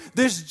tell you,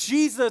 this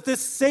Jesus, this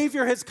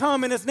Savior has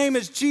come, and his name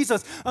is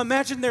Jesus.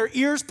 Imagine their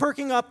ears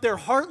perking up, their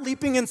heart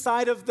leaping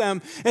inside of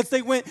them as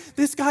they went,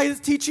 this guy is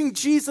teaching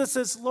Jesus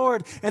as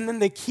Lord. And then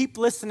they keep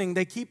listening,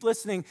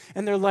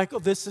 and they're like, oh,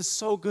 this is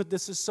so good,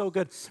 this is so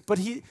good. But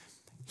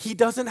he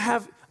doesn't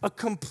have a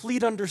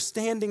complete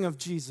understanding of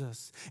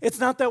Jesus. It's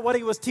not that what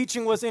he was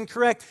teaching was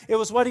incorrect. It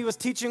was what he was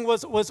teaching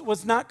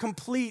was not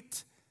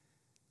complete.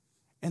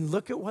 And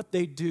look at what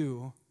they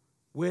do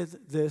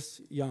with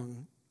this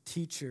young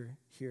teacher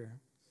here.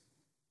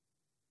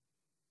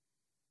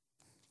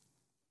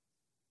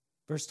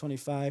 Verse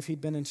 25, he'd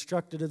been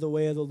instructed of the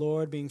way of the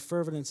Lord, being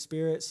fervent in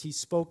spirits. He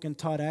spoke and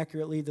taught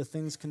accurately the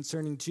things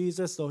concerning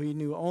Jesus, though he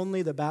knew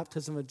only the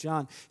baptism of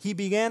John. He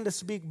began to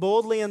speak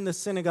boldly in the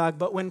synagogue,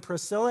 but when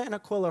Priscilla and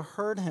Aquila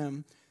heard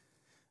him,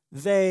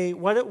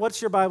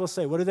 what's your Bible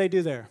say? What do they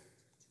do there?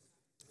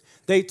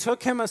 They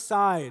took him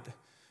aside.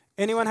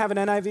 Anyone have an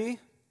NIV?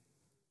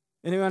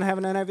 Anyone have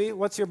an NIV?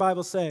 What's your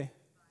Bible say?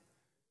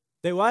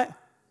 They what?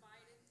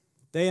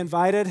 They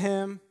invited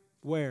him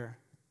where?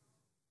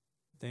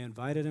 They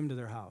invited him to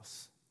their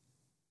house.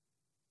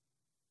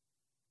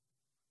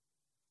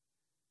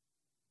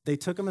 They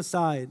took him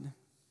aside.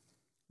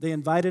 They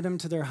invited him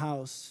to their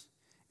house,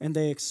 and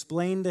they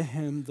explained to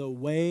him the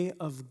way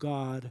of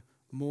God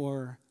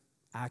more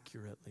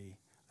accurately.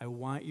 I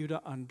want you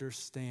to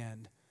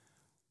understand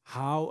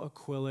how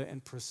Aquila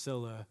and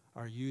Priscilla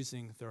are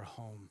using their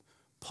home.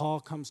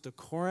 Paul comes to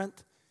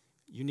Corinth.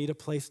 You need a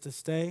place to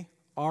stay.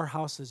 Our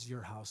house is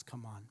your house.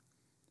 Come on.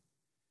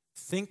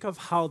 Think of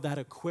how that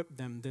equipped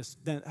them.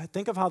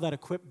 Think of how that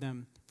equipped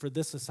them for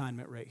this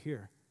assignment right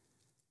here.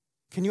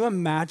 Can you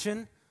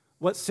imagine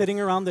what sitting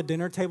around the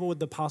dinner table with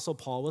the Apostle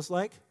Paul was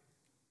like?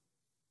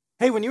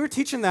 Hey, when you were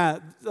teaching that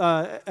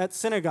at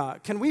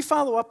synagogue, can we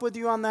follow up with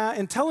you on that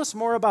and tell us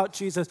more about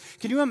Jesus?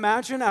 Can you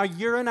imagine a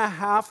year and a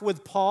half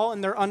with Paul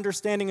and their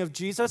understanding of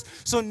Jesus?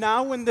 So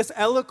now when this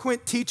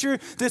eloquent teacher,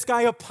 this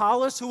guy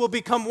Apollos, who will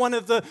become one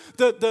of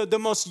the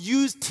most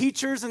used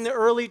teachers in the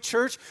early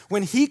church,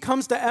 when he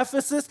comes to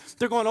Ephesus,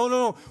 they're going, oh,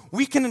 no,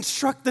 we can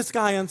instruct this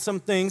guy on some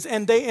things.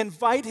 And they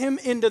invite him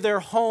into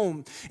their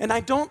home. And I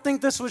don't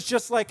think this was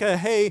just like a,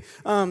 hey,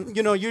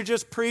 you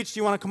just preached,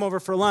 you want to come over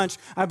for lunch.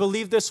 I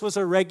believe this was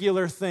a regular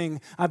singular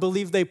thing. I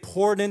believe they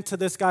poured into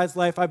this guy's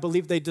life. I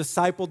believe they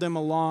discipled him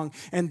along.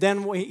 And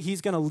then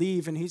he's going to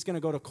leave and he's going to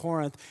go to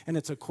Corinth. And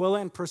it's Aquila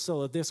and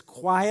Priscilla, this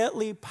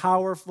quietly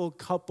powerful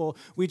couple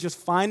we just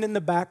find in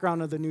the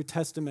background of the New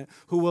Testament,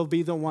 who will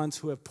be the ones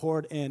who have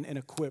poured in and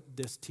equipped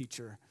this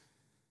teacher.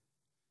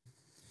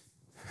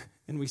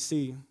 And we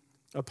see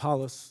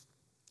Apollos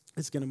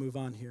is going to move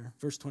on here.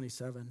 Verse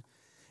 27.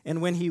 And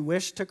when he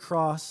wished to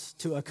cross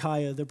to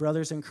Achaia, the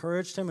brothers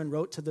encouraged him and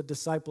wrote to the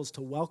disciples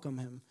to welcome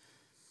him.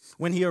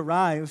 When he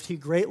arrived, he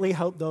greatly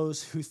helped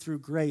those who through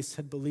grace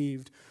had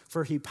believed,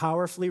 for he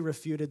powerfully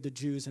refuted the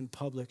Jews in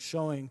public,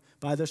 showing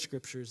by the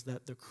scriptures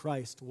that the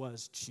Christ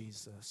was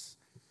Jesus.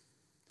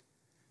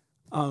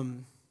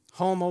 Home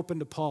open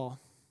to Paul,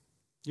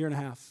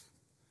 1.5 years.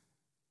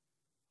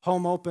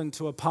 Home open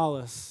to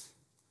Apollos.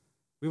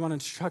 We want to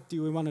instruct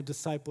you, we want to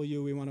disciple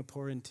you, we want to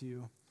pour into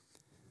you.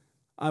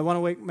 I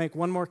want to make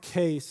one more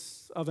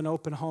case of an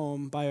open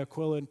home by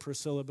Aquila and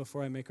Priscilla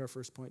before I make our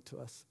first point to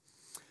us.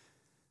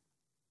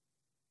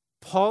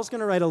 Paul's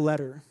going to write a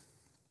letter.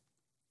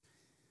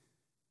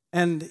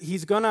 And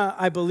he's going to,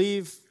 I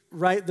believe,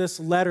 write this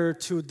letter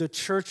to the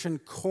church in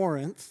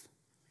Corinth,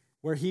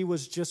 where he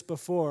was just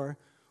before,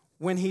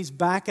 when he's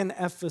back in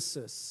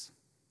Ephesus.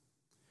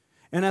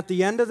 And at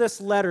the end of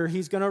this letter,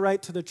 he's going to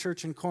write to the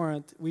church in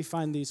Corinth, we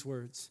find these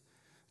words.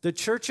 The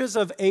churches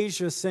of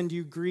Asia send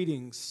you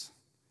greetings.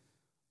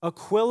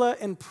 Aquila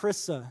and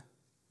Prisca,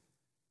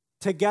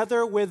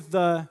 together with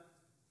the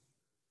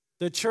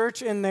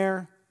church in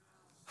their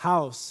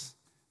house,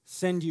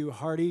 send you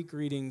hearty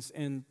greetings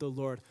in the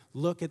Lord.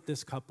 Look at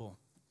this couple.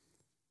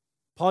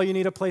 Paul, you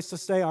need a place to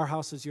stay? Our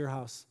house is your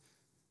house.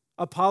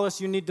 Apollos,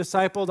 you need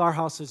discipled? Our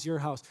house is your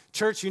house.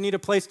 Church, you need a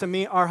place to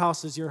meet? Our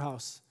house is your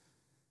house.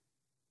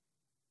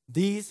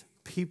 These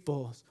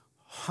people's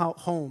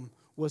home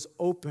was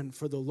open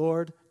for the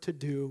Lord to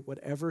do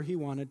whatever he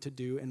wanted to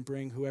do and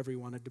bring whoever he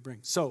wanted to bring.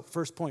 So,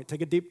 first point,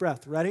 take a deep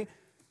breath. Ready?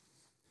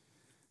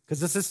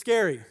 Because this is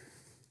scary.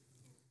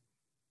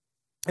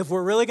 If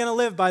we're really going to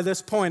live by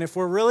this point, if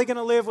we're really going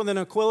to live with an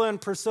Aquila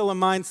and Priscilla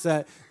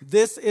mindset,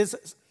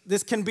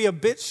 this can be a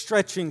bit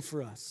stretching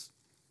for us.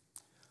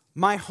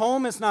 My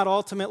home is not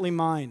ultimately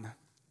mine.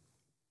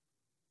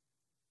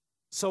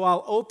 So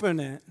I'll open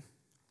it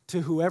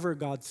to whoever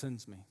God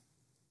sends me.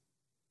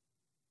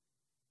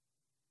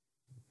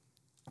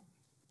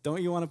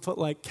 Don't you want to put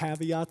like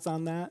caveats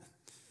on that?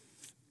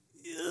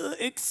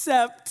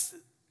 Except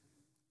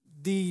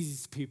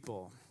these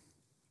people.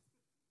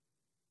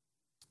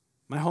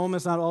 My home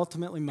is not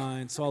ultimately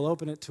mine, so I'll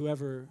open it to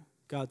whoever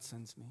God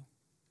sends me.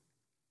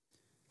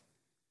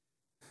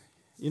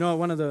 You know what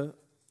one of the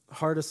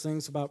hardest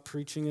things about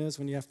preaching is?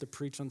 When you have to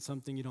preach on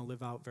something you don't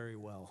live out very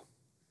well.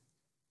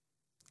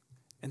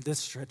 And this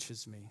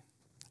stretches me.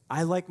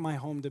 I like my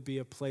home to be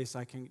a place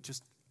I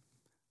just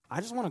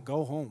want to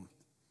go home.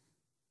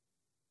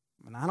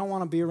 And I don't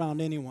want to be around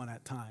anyone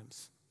at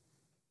times.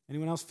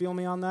 Anyone else feel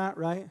me on that,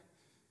 right?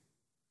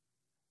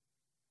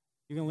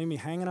 You gonna leave me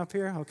hanging up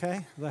here,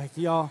 okay? Like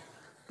y'all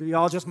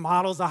just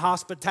models of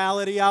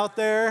hospitality out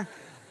there.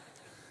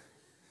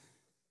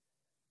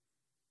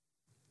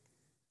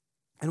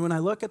 And when I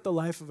look at the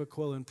life of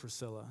Aquila and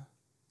Priscilla,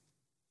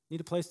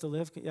 need a place to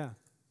live? Yeah.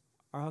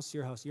 Our house,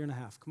 your house, 1.5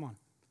 years. Come on.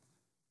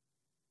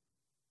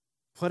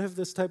 What if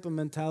this type of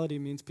mentality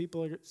means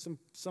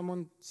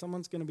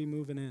someone's going to be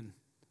moving in?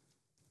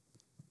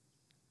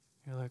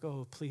 You're like,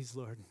 oh, please,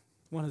 Lord,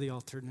 one of the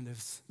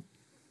alternatives.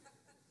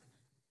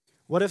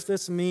 What if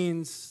this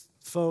means,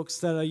 folks,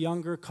 that a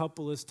younger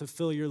couple is to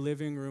fill your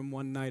living room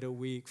one night a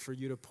week for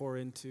you to pour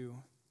into,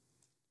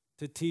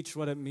 to teach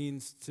what it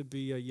means to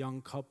be a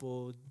young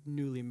couple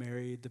newly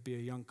married, to be a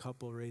young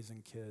couple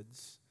raising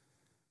kids?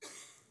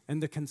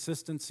 And the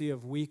consistency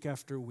of week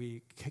after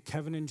week,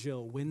 Kevin and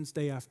Jill,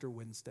 Wednesday after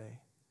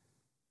Wednesday,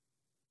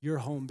 your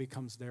home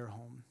becomes their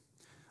home.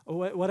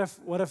 What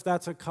if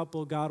that's a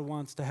couple God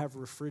wants to have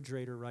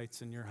refrigerator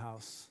rights in your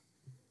house?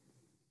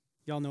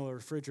 Y'all know what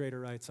refrigerator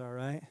rights are,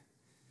 right?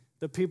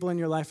 The people in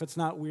your life, it's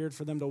not weird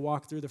for them to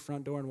walk through the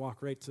front door and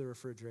walk right to the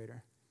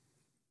refrigerator.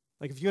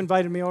 Like if you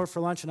invited me over for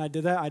lunch and I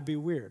did that, I'd be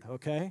weird,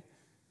 okay?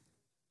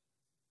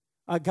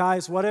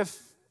 Guys, what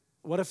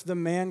if the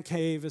man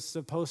cave is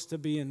supposed to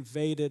be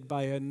invaded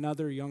by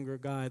another younger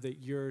guy that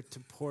you're to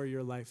pour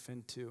your life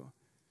into?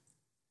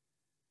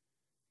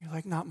 You're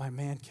like, not my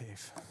man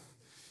cave.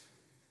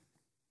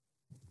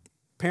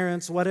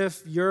 Parents, what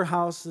if your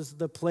house is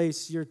the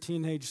place your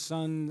teenage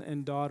son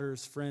and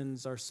daughter's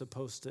friends are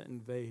supposed to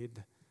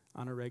invade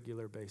on a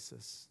regular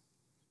basis?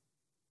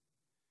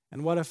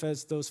 And what if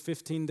as those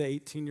 15 to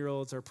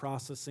 18-year-olds are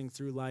processing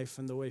through life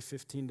and the way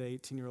 15 to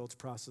 18-year-olds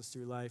process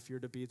through life, you're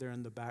to be there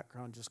in the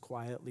background just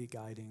quietly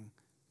guiding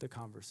the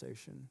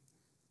conversation?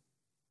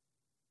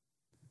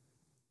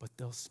 But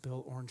they'll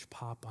spill orange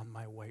pop on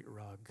my white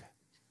rug.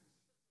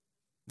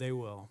 They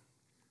will.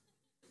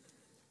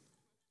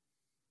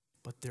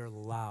 But they're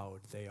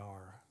loud, they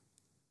are.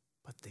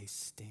 But they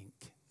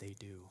stink, they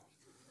do.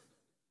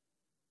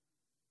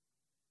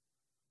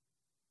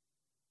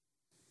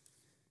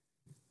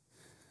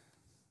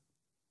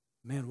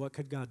 Man, what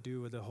could God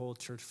do with a whole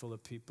church full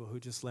of people who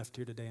just left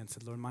here today and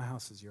said, Lord, my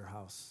house is your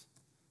house?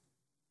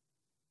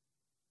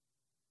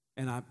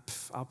 And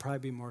I'll probably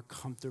be more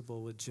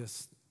comfortable with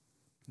just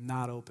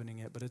not opening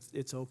it, but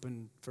it's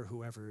open for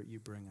whoever you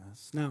bring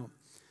us. Now,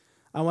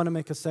 I want to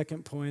make a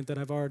second point that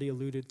I've already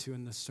alluded to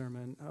in this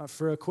sermon.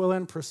 For Aquila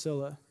and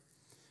Priscilla,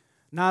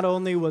 not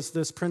only was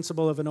this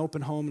principle of an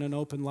open home and an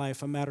open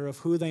life a matter of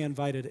who they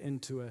invited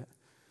into it,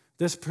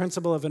 this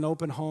principle of an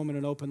open home and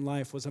an open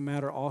life was a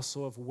matter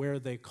also of where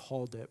they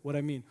called it. What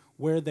I mean,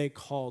 where they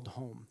called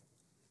home.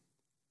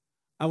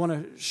 I want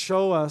to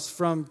show us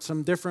from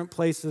some different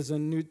places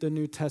in the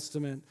New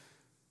Testament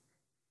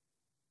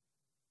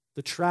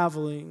the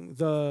traveling,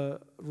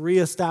 the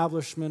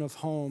reestablishment of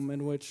home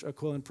in which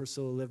Aquila and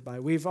Priscilla lived by.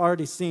 We've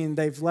already seen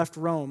they've left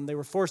Rome. They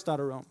were forced out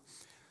of Rome.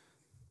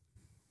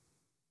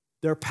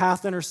 Their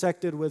path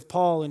intersected with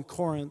Paul in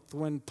Corinth.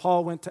 When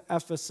Paul went to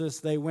Ephesus,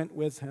 they went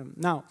with him.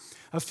 Now,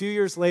 a few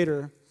years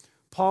later,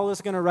 Paul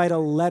is going to write a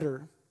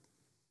letter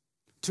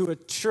to a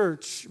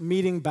church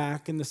meeting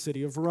back in the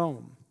city of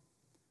Rome.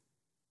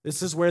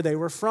 This is where they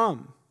were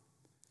from.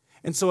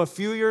 And so a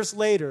few years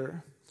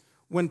later,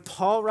 when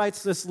Paul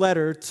writes this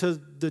letter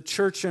to the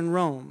church in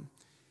Rome,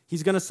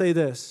 he's going to say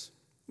this: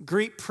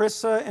 "Greet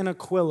Prisca and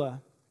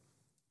Aquila,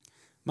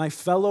 my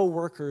fellow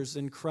workers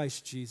in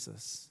Christ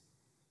Jesus."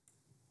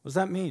 What does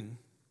that mean?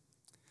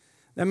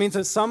 That means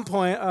at some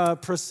point,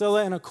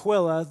 Priscilla and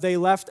Aquila, they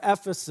left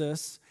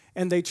Ephesus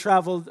and they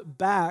traveled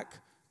back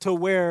to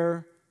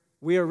where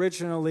we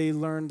originally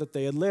learned that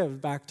they had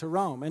lived, back to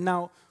Rome. And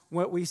now,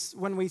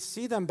 when we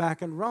see them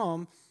back in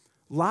Rome,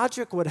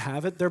 logic would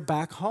have it they're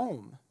back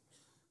home.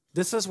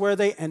 This is where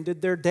they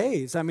ended their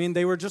days. I mean,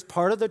 they were just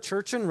part of the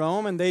church in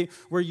Rome, and they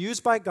were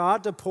used by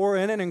God to pour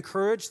in and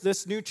encourage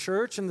this new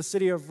church in the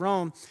city of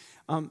Rome.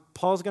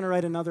 Paul's going to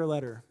write another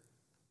letter,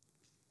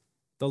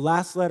 the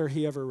last letter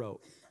he ever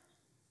wrote.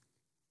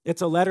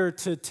 It's a letter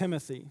to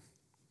Timothy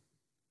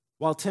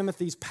while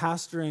Timothy's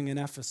pastoring in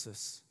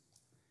Ephesus.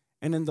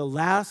 And in the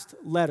last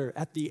letter,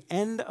 at the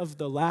end of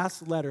the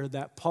last letter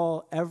that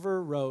Paul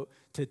ever wrote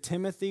to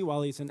Timothy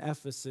while he's in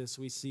Ephesus,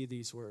 we see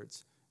these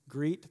words: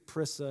 "Greet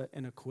Prisca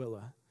and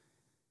Aquila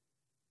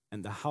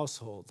and the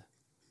household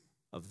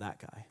of that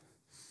guy."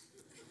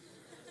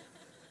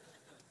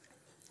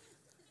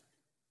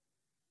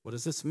 What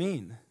does this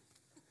mean?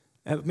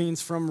 It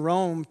means from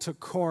Rome to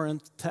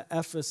Corinth to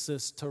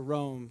Ephesus to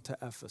Rome to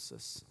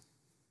Ephesus.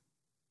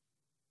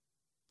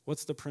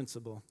 What's the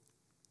principle?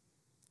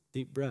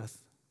 Deep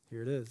breath.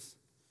 Here it is.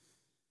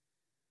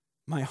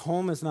 My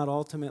home is not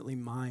ultimately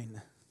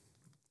mine,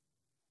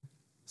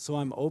 so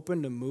I'm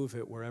open to move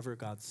it wherever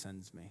God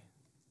sends me.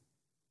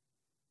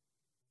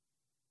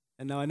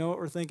 And now I know what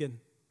we're thinking.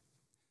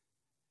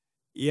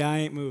 Yeah, I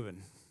ain't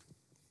moving.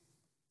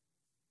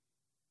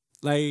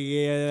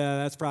 Yeah,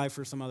 that's probably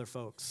for some other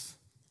folks.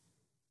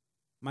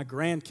 My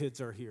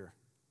grandkids are here.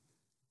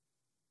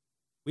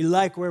 We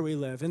like where we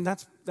live, and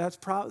that's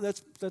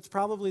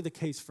probably the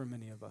case for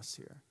many of us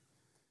here.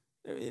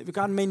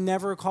 God may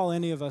never call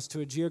any of us to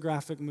a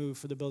geographic move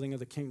for the building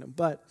of the kingdom,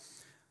 but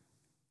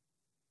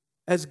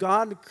as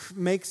God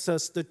makes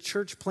us the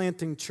church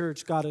planting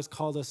church God has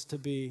called us to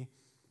be,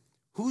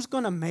 who's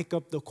going to make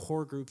up the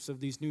core groups of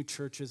these new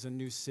churches and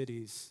new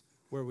cities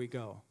where we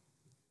go?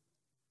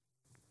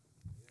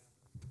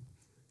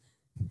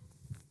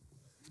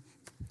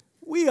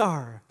 We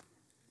are.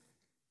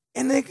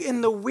 And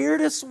in the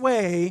weirdest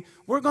way,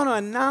 we're going to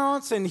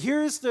announce, and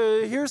here's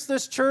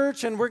this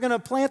church, and we're going to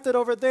plant it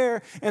over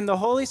there, and the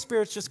Holy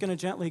Spirit's just going to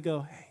gently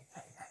go, hey,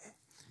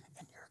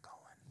 and you're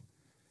going.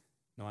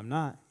 No, I'm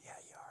not. Yeah,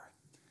 you are.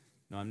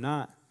 No, I'm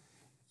not.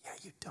 Yeah,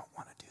 you don't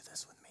want to do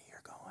this with me.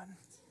 You're going.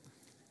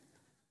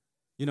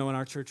 You know, when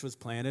our church was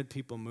planted,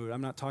 people moved.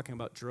 I'm not talking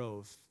about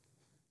drove.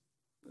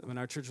 When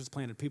our church was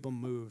planted, people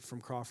moved from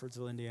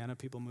Crawfordsville, Indiana.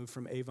 People moved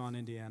from Avon,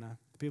 Indiana.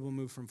 People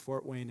moved from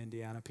Fort Wayne,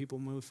 Indiana. People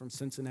moved from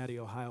Cincinnati,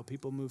 Ohio.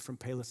 People moved from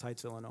Palos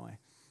Heights, Illinois.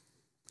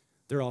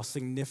 They're all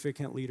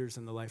significant leaders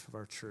in the life of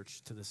our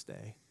church to this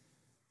day.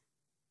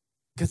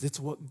 Because it's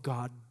what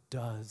God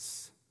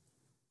does.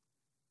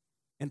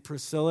 And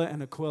Priscilla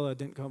and Aquila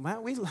didn't go,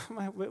 man, we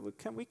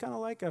kind of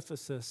like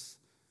Ephesus.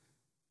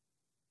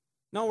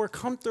 No, we're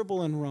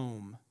comfortable in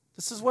Rome.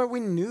 This is where we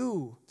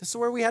knew. This is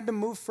where we had to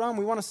move from.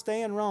 We want to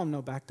stay in Rome.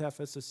 No, back to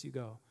Ephesus you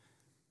go.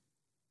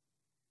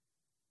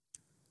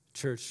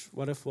 Church,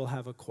 what if we'll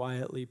have a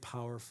quietly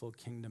powerful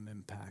kingdom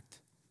impact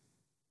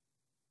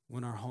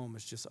when our home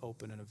is just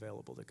open and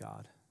available to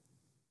God?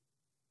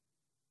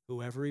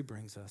 Whoever he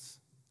brings us,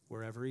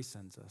 wherever he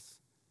sends us.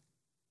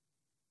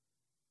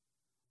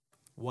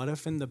 What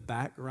if in the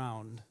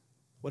background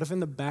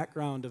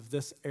of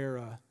this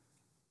era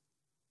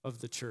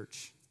of the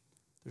church,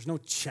 there's no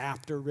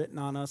chapter written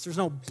on us. There's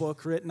no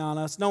book written on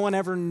us. No one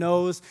ever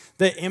knows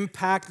the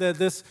impact that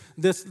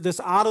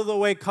this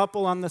out-of-the-way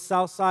couple on the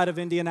south side of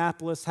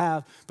Indianapolis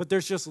have. But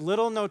there's just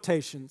little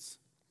notations.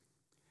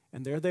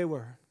 And there they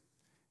were.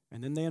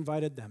 And then they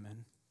invited them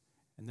in.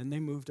 And then they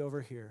moved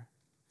over here.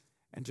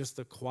 And just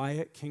the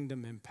quiet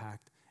kingdom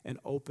impact an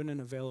open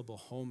and available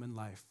home and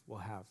life we'll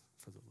have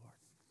for the Lord.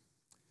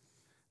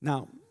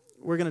 Now,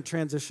 we're going to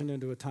transition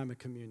into a time of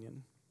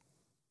communion.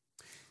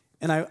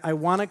 And I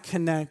want to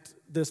connect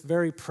this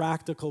very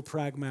practical,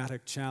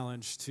 pragmatic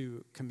challenge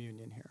to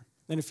communion here.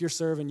 And if you're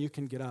serving, you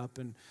can get up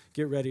and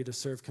get ready to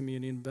serve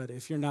communion. But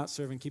if you're not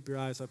serving, keep your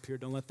eyes up here.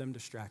 Don't let them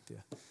distract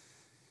you.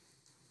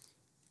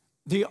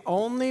 The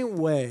only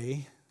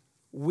way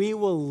we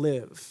will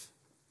live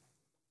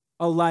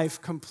a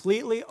life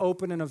completely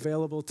open and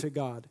available to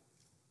God,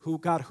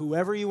 God,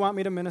 whoever you want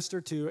me to minister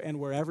to and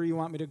wherever you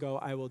want me to go,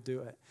 I will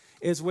do it,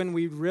 is when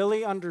we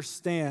really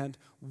understand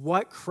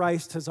what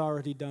Christ has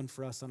already done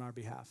for us on our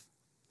behalf.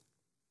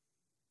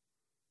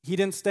 He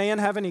didn't stay in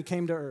heaven, he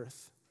came to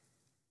earth.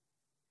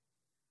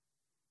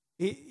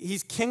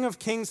 He's King of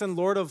kings and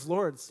Lord of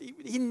lords.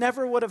 He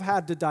never would have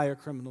had to die a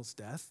criminal's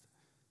death.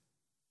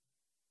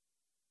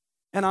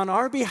 And on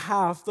our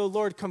behalf, the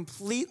Lord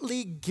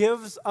completely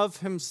gives of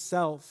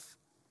himself.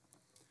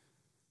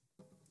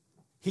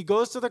 He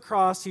goes to the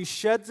cross, he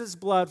sheds his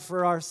blood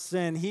for our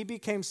sin. He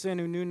became sin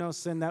who knew no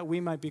sin, that we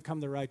might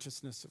become the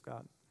righteousness of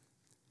God.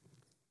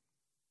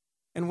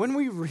 And when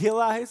we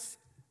realize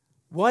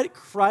what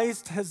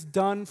Christ has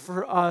done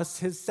for us,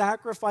 his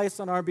sacrifice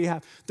on our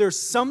behalf, there's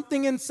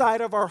something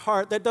inside of our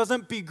heart that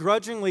doesn't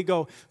begrudgingly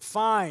go,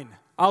 fine,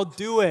 I'll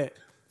do it.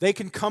 They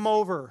can come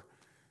over.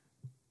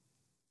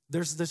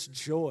 There's this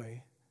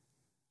joy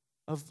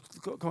of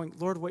going,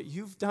 Lord, what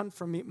you've done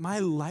for me, my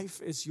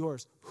life is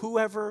yours.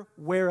 Whoever,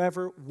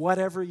 wherever,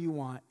 whatever you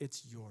want,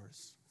 it's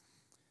yours.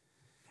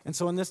 And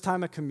so in this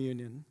time of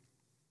communion,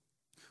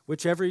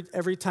 which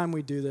every time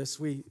we do this,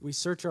 we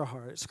search our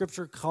heart.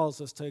 Scripture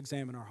calls us to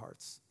examine our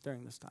hearts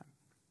during this time.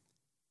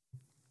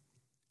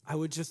 I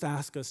would just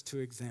ask us to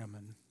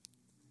examine.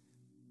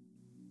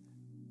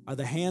 Are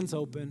the hands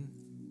open?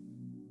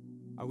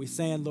 Are we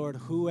saying, Lord,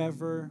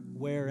 whoever,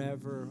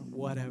 wherever,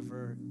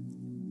 whatever,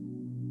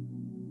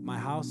 my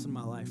house and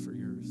my life are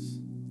yours?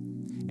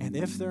 And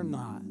if they're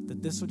not,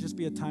 that this will just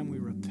be a time we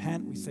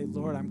repent. We say,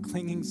 Lord, I'm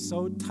clinging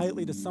so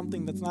tightly to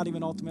something that's not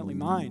even ultimately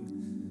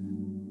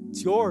mine.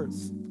 It's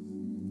yours.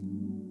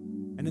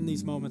 And in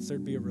these moments,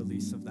 there'd be a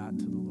release of that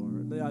to the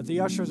Lord. The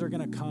ushers are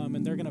going to come,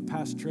 and they're going to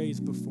pass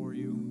trays before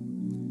you.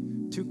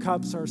 2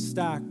 cups are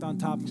stacked on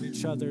top of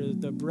each other,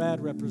 the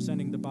bread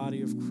representing the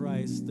body of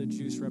Christ, the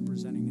juice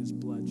representing his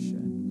blood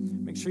shed.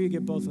 Make sure you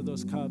get both of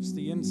those cups.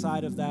 The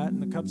inside of that and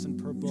the cups in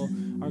purple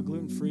are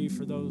gluten-free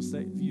for those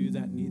of you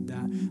that need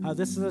that.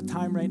 This is a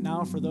time right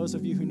now for those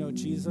of you who know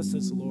Jesus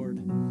as Lord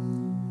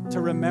to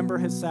remember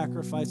his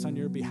sacrifice on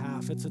your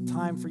behalf. It's a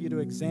time for you to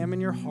examine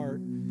your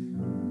heart,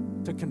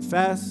 to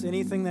confess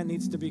anything that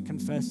needs to be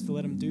confessed, to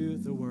let him do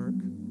the work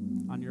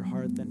on your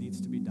heart that needs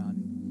to be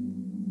done.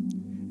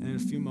 And in a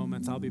few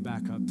moments, I'll be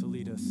back up to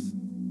lead us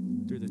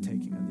through the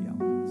taking of the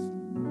elements.